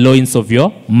up the loins of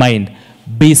your mind,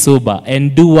 be sober,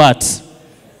 and do what?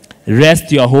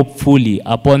 Rest your hope fully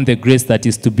upon the grace that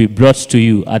is to be brought to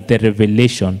you at the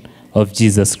revelation of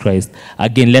Jesus Christ.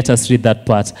 Again, let us read that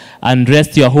part. And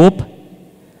rest your hope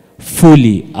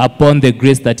fully upon the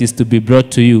grace that is to be brought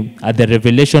to you at the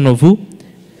revelation of who?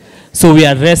 So we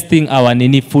are resting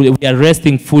we are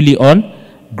resting fully on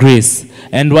grace.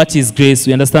 And what is grace?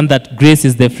 We understand that grace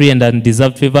is the free and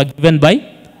undeserved favor given by,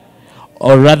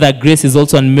 or rather grace is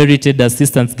also unmerited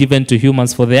assistance given to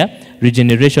humans for their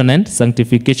regeneration and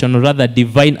sanctification, or rather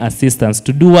divine assistance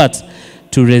to do what?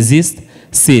 To resist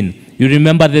sin. You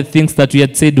remember the things that we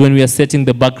had said when we are setting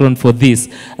the background for this,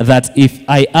 that if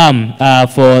I am,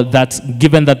 for that,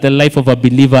 given that the life of a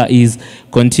believer is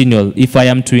continual, if I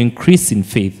am to increase in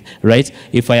faith, right?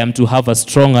 If I am to have a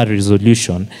stronger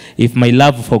resolution, if my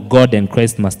love for God and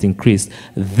Christ must increase,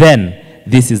 then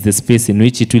this is the space in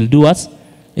which it will do what?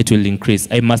 It will increase.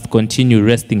 I must continue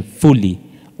resting fully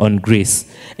on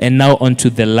grace. And now on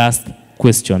to the last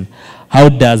question. How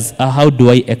do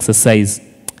I exercise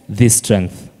this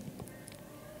strength?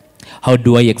 How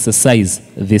do I exercise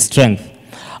this strength?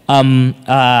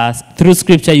 Through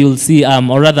scripture, you'll see,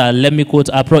 or rather, let me quote,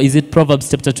 is it Proverbs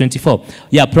chapter 24?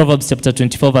 Yeah, Proverbs chapter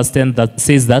 24 verse 10 that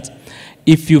says that,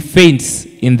 if you faint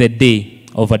in the day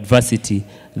of adversity,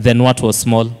 then what was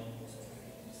small?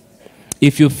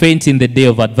 If you faint in the day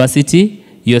of adversity,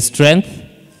 your strength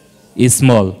is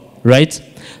small, right?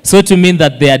 So to mean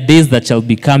that there are days that shall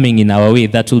be coming in our way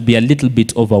that will be a little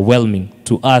bit overwhelming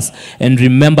to us. And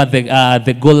remember,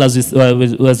 the goal,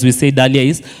 as we said earlier,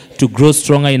 is to grow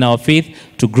stronger in our faith,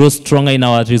 to grow stronger in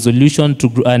our resolution,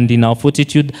 and in our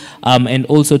fortitude, and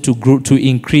also to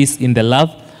increase in the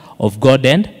love of God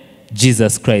and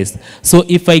Jesus Christ. So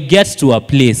if I get to a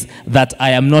place that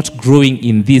I am not growing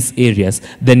in these areas,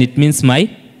 then it means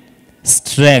my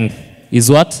strength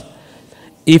is what?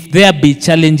 If there be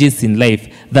challenges in life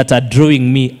that are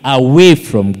drawing me away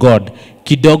from God,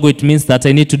 kidogo, it means that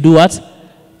I need to do what?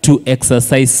 To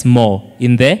exercise more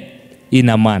in the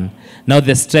inner man. Now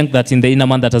the strength that in the inner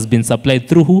man that has been supplied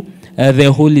through who?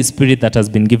 The Holy Spirit that has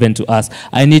been given to us.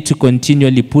 I need to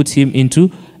continually put him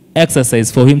into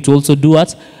exercise for him to also do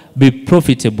what? Be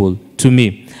profitable to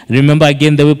me. Remember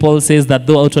again the way Paul says that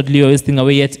though outwardly we are wasting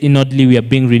away, yet inwardly we are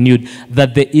being renewed.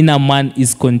 That the inner man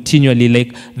is continually,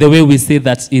 like the way we say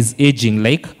that, is aging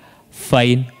like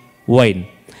fine wine.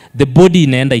 The body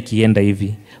inaenda ikienda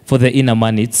hivi. For the inner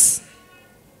man it's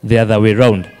the other way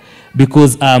around.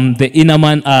 Because the inner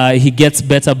man, he gets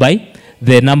better by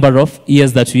the number of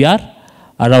years that we are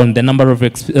around, the number of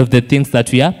the things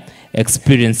that we are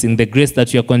experiencing, the grace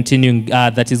that you are continuing,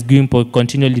 that is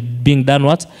continually being done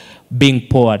what? Being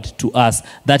poured to us.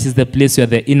 That is the place where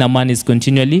the inner man is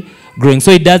continually growing.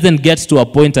 So it doesn't get to a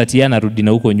point at yana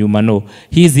rudina uko nyuma. No,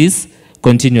 his is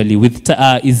continually.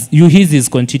 His is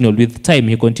continual. With time,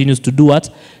 he continues to do what?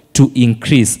 To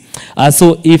increase.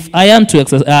 So if I am to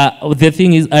exercise, the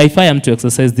thing is, if I am to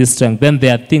exercise this strength, then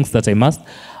there are things that I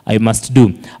must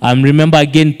do. Remember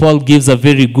again, Paul gives a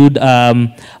very good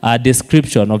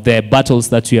description of the battles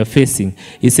that we are facing.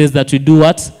 He says that we do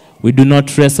what? We do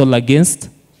not wrestle against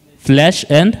flesh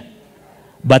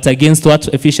but against what?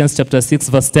 Ephesians chapter 6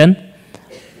 verse 10.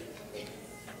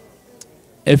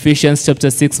 Ephesians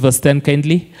chapter 6 verse 10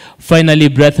 kindly. Finally,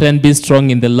 brethren, be strong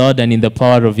in the Lord and in the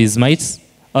power of his might.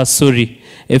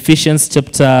 Ephesians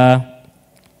chapter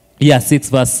 6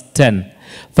 verse 10.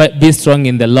 Be strong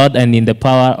in the Lord and in the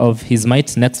power of his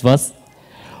might. Next verse.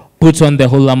 Put on the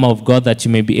whole armor of God that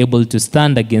you may be able to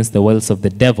stand against the wiles of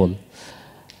the devil.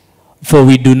 For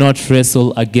we do not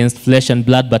wrestle against flesh and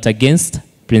blood, but against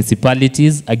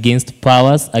principalities, against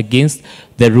powers, against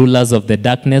the rulers of the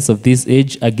darkness of this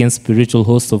age, against spiritual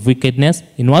hosts of wickedness.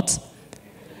 In what?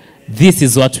 This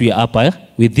is what we are up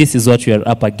with. This is what we are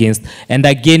up against. And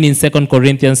again in 2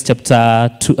 Corinthians chapter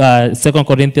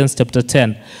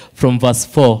 10, from verse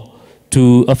 4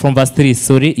 to from verse 3.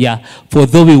 For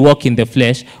though we walk in the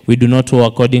flesh, we do not war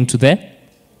according to the.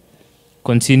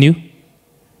 Continue.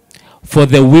 For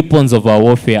the weapons of our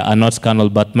warfare are not carnal,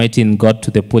 but mighty in God to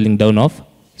the pulling down of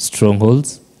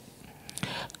strongholds,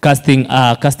 casting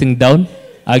down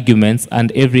arguments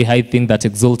and every high thing that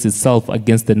exalts itself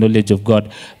against the knowledge of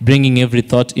God, bringing every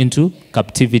thought into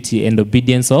captivity and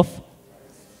obedience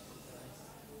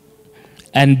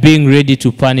and being ready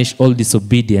to punish all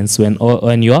disobedience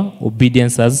when your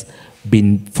obedience has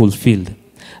been fulfilled.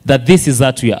 That this is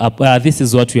what we are up. This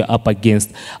is what we are up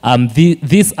against.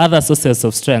 These other sources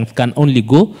of strength can only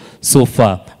go so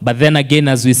far. But then again,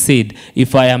 as we said,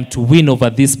 if I am to win over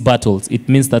these battles, it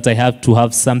means that I have to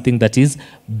have something that is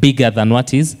bigger than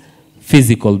what is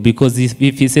physical. Because if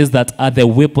he says that the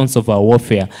weapons of our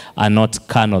warfare are not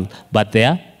carnal, but they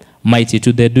are mighty.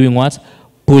 They're doing what?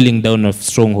 Pulling down of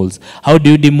strongholds. How do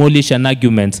you demolish an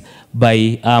argument?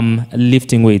 By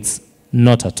lifting weights?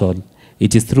 Not at all.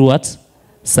 It is through what?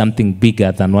 Something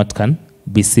bigger than what can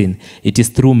be seen. It is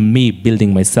through me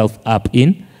building myself up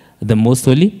in the most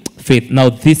holy faith. Now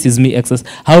this is me exercise.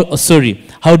 How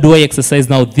do I exercise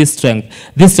now this strength?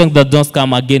 This strength that does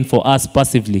come again for us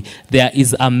passively. There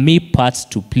is a me part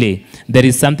to play. There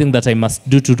is something that I must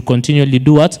do to continually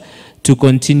do what? To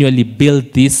continually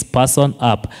build this person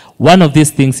up. One of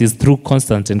these things is through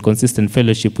constant and consistent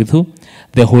fellowship with who?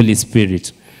 The Holy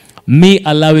Spirit. Me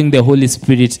allowing the Holy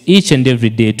Spirit each and every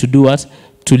day to do what?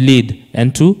 To lead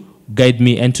and to guide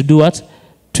me and to do what?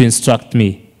 To instruct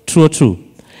me. True or true?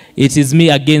 It is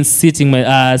me again sitting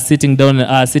down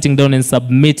and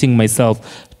submitting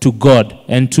myself to God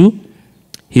and to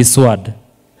his word.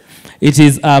 It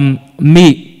is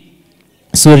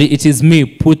me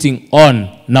putting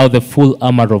on now the full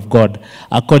armor of God,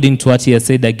 according to what he has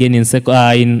said again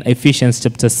in Ephesians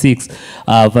chapter 6,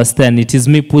 verse 10. It is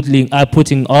me putting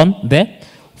on the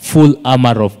full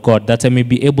armor of God, that I may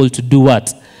be able to do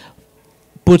what?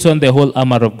 Put on the whole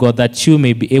armor of God, that you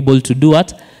may be able to do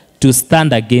what? To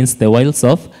stand against the wiles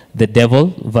of the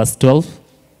devil. Verse 12.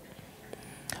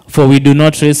 For we do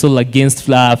not wrestle against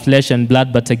flesh and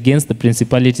blood, but against the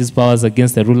principalities, powers,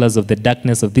 against the rulers of the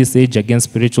darkness of this age,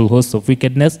 against spiritual hosts of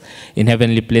wickedness in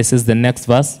heavenly places. The next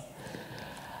verse.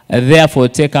 Therefore,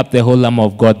 take up the whole armor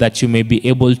of God, that you may be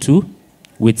able to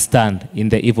withstand in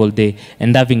the evil day,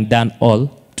 and having done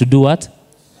all, to do what?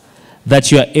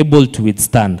 That you are able to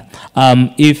withstand.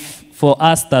 If for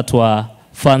us that were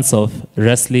fans of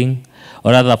wrestling,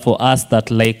 or rather for us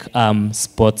that like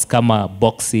sports, kama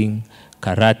boxing,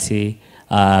 karate,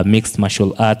 mixed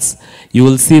martial arts, you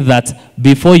will see that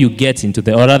before you get into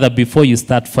before you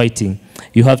start fighting,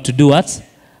 you have to do what?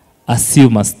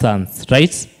 Assume a stance,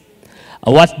 right?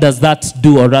 What does that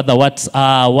do, or rather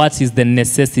what is the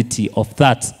necessity of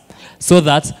that? So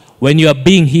that when you are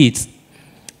being hit,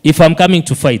 if I'm coming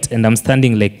to fight and I'm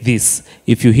standing like this,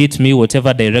 if you hit me,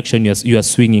 whatever direction you are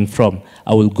swinging from,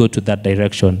 I will go to that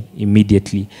direction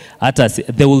immediately.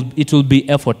 It will be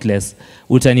effortless.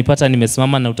 Utanipata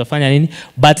nimesimama na utafanya nini?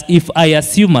 But if I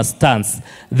assume a stance,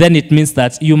 then it means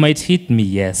that you might hit me,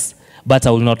 yes, but I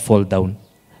will not fall down.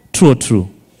 True or true?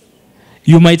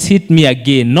 You might hit me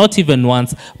again, not even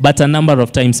once, but a number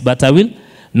of times, but I will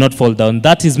not fall down.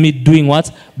 That is me doing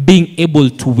what? Being able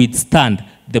to withstand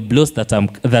the blows that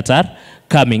are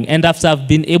coming. And after I've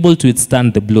been able to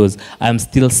withstand the blows, I am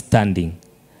still standing.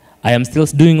 I am still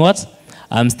doing what?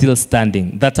 I'm still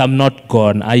standing, that I'm not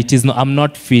gone. I'm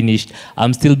not finished.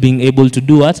 I'm still being able to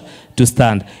do what? To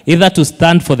stand. Either to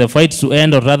stand for the fight to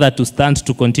end, or rather to stand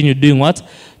to continue doing what?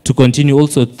 To continue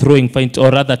also throwing fight,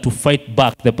 or rather to fight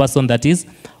back the person that is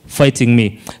fighting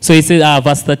me. So he says,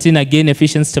 verse 13 again,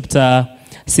 Ephesians chapter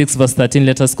 6, verse 13,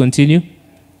 let us continue.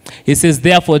 He says,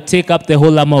 therefore take up the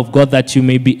whole armor of God, that you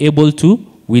may be able to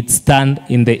withstand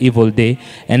in the evil day,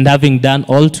 and having done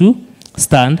all to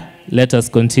stand. Let us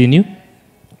continue.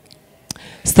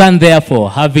 Stand therefore,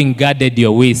 having girded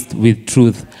your waist with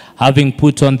truth, having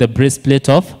put on the breastplate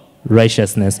of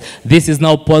righteousness. This is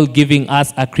now Paul giving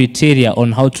us a criteria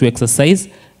on how to exercise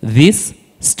this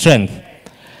strength.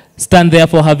 Stand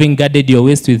therefore, having girded your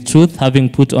waist with truth, having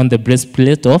put on the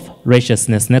breastplate of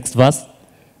righteousness. Next verse.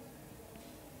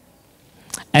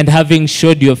 And having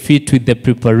shod your feet with the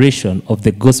preparation of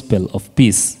the gospel of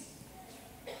peace.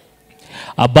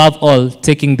 Above all,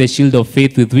 taking the shield of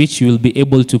faith, with which you will be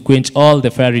able to quench all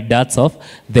the fiery darts of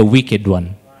the wicked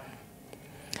one.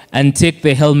 And take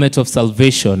the helmet of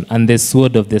salvation and the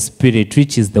sword of the Spirit,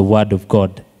 which is the word of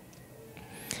God.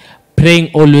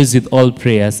 Praying always with all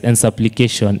prayers and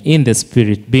supplication in the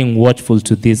Spirit, being watchful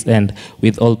to this end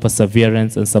with all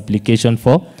perseverance and supplication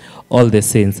for all the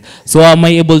saints. So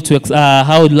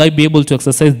how will I be able to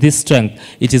exercise this strength?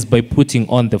 It is by putting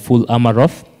on the full armor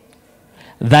of.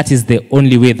 That is the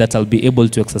only way that I'll be able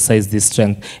to exercise this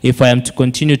strength. If I am to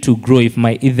continue to grow, if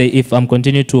I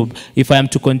am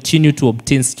to continue to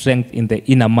obtain strength in the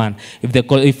inner man, if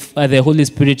the Holy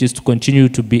Spirit is to continue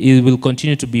to be, it will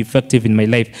continue to be effective in my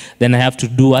life, then I have to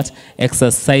do what?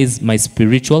 Exercise my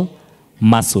spiritual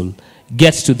muscle.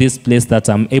 Get to this place that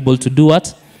I'm able to do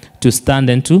what? To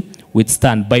stand and to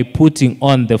withstand by putting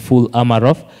on the full armor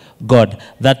of God.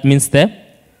 That means the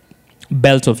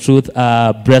belt of truth,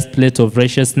 breastplate of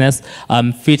righteousness,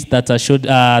 feet that are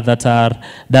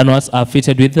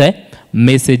fitted with the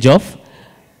message of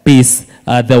peace,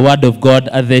 the word of God,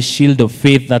 the shield of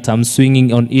faith that I'm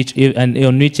swinging on each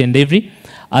and every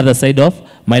other side of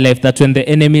my life, that when the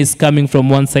enemy is coming from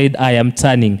one side, I am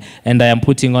turning and I am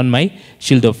putting on my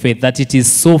shield of faith, that it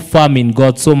is so firm in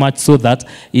God, so much so that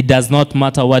it does not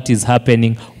matter what is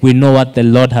happening. We know what the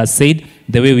Lord has said,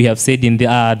 the way we have said in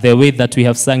the way that we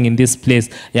have sung in this place,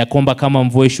 ya kwamba kama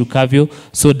mvua ishukavyo,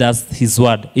 so does his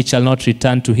word. It shall not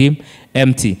return to him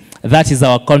empty. That is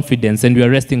our confidence, and we are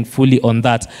resting fully on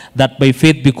that by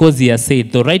faith, because he has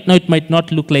said, though right now it might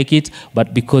not look like it,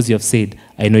 but because you have said,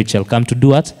 I know it shall come to do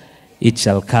what? It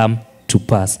shall come to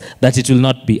pass. That it will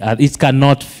not be, it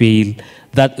cannot fail.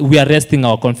 That we are resting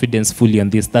our confidence fully on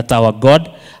this, that our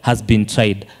God has been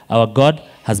tried. Our God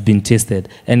has been tested.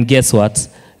 And guess what?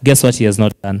 Guess what he has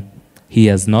not done? He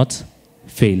has not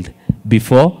failed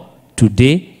before,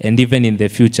 today, and even in the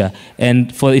future.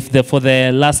 And for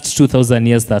the last 2,000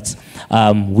 years that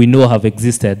we know have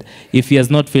existed, if he has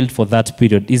not failed for that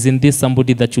period, isn't this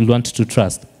somebody that you want to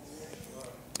trust?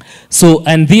 So,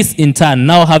 and this in turn,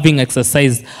 now having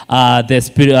exercised the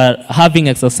spirit, having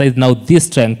exercised now this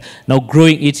strength, now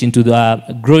growing it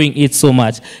so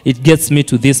much, it gets me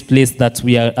to this place that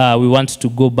we want to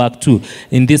go back to.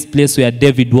 In this place where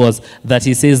David was, that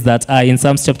he says that in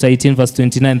Psalms chapter 18, verse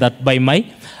 29, that by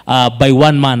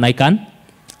one man I can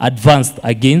advance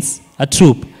against a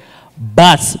troop,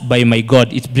 but by my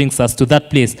God, it brings us to that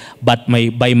place. But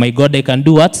by my God I can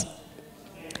do what?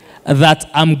 That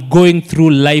I'm going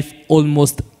through life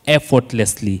almost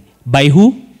effortlessly. By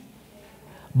who?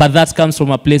 But that comes from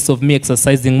a place of me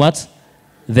exercising what?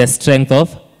 The strength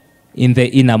of in the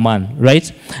inner man,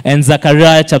 right? And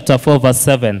Zechariah chapter 4 verse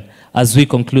 7, as we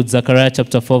conclude, Zechariah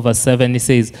chapter 4 verse 7, he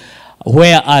says,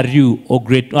 where are you, O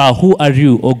great, who are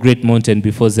you, O great mountain,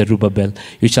 before Zerubbabel?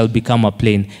 You shall become a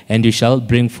plain, and you shall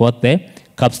bring forth the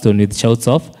capstone with shouts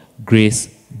of grace,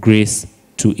 grace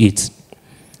to it.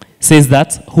 Says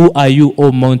that, who are you,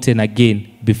 O mountain, again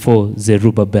before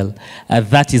Zerubbabel?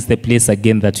 That is the place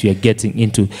again that we are getting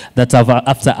into. That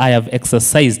after I have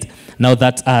exercised now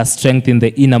that strength in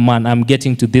the inner man, I'm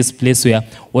getting to this place where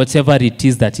whatever it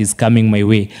is that is coming my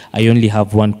way, I only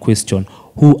have one question.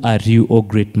 Who are you, O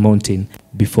great mountain,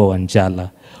 before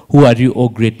Wanjala? Who are you, O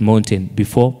great mountain,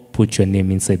 before? Put your name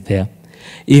inside there.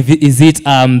 Is it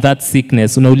that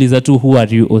sickness? Unauliza tu, who are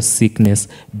you, O sickness,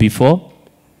 before?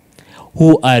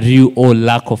 Who are you, O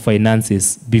lack of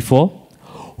finances, before?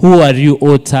 Who are you,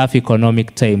 O tough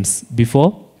economic times,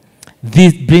 before?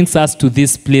 This brings us to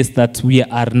this place that we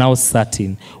are now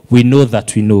certain. We know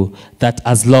that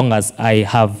as long as I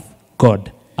have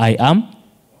God, I am.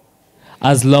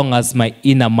 As long as my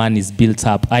inner man is built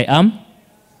up, I am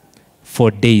for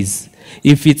days.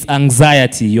 If it's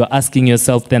anxiety, you're asking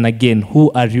yourself then again,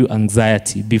 who are you,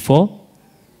 anxiety, before?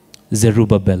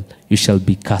 Zerubbabel, you shall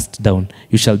be cast down.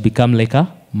 You shall become like a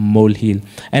molehill.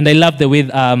 And I love the way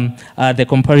the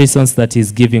comparisons that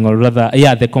he's giving, or rather,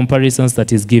 the comparisons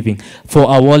that he's giving. For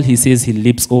a wall, he says he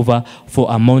leaps over. For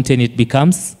a mountain, it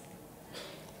becomes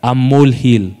a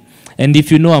molehill. And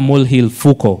if you know a molehill,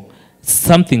 fuko,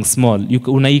 something small,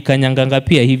 unaikanyanganga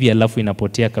pia hivi alafu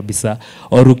inapotea kabisa.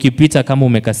 Or ukipita kama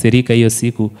umekasirika hiyo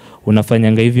siku,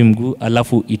 unafanyanga hivi mguu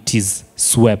alafu it is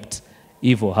swept.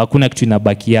 Hivyo, hakuna kitu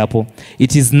inabaki hapo.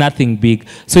 It is nothing big.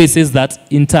 So he says that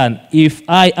in turn, if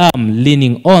I am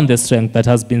leaning on the strength that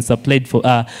has been supplied for,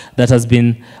 that has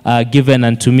been given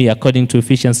unto me, according to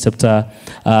Ephesians chapter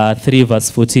 3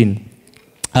 verse 14,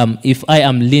 if I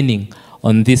am leaning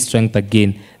on this strength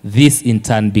again, this in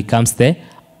turn becomes the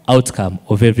outcome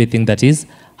of everything that is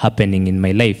happening in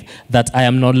my life. That I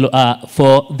am not,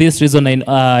 for this reason,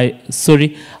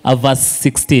 verse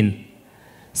 16,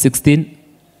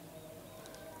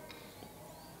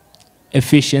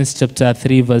 Ephesians chapter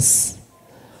 3 verse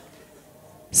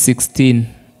 16.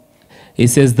 It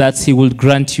says that he will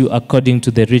grant you according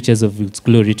to the riches of his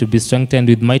glory to be strengthened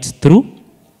with might through.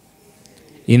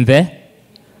 In there,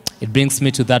 it brings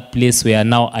me to that place where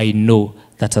now I know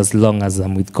that as long as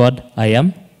I'm with God, I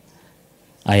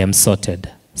am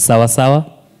sorted. Sawa sawa?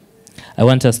 I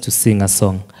want us to sing a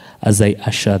song as I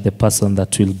usher the person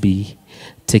that will be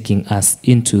taking us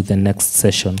into the next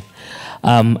session.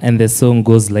 And the song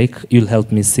goes like, you'll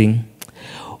help me sing.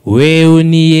 We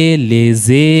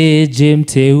unieleze je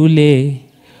mteule,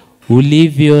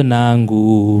 ulivyo na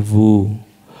nguvu,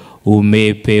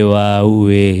 umepewa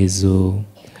uwezo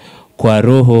kwa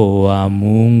Roho wa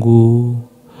Mungu.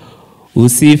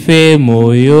 Usife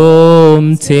moyo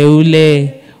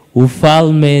mteule,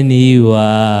 ufalme ni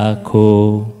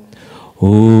wako,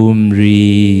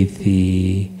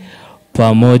 umrithi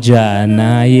pamoja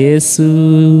na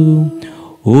Yesu.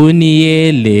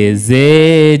 Unieleze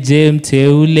je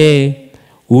mteule,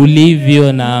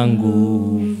 ulivyo na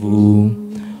nguvu,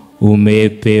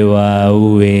 umepewa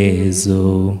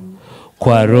uwezo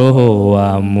kwa Roho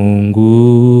wa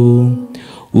Mungu.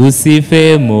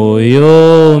 Usife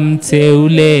moyo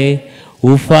mteule,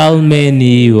 ufalme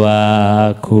ni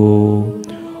wako,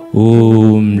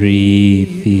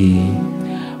 umrithi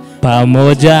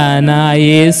pamoja na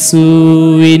Yesu.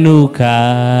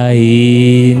 Inuka,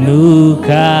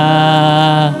 inuka,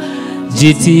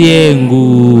 jitie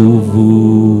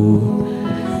nguvu,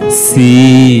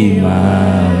 simama,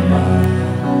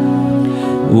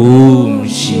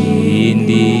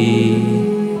 umshindi,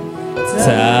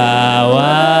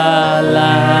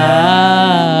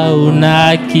 tawala,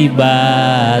 una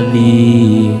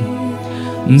kibali,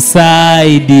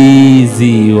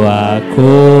 msaidizi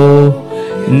wako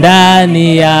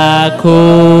ndani yako.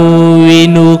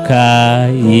 Inuka,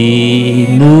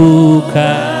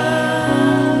 inuka.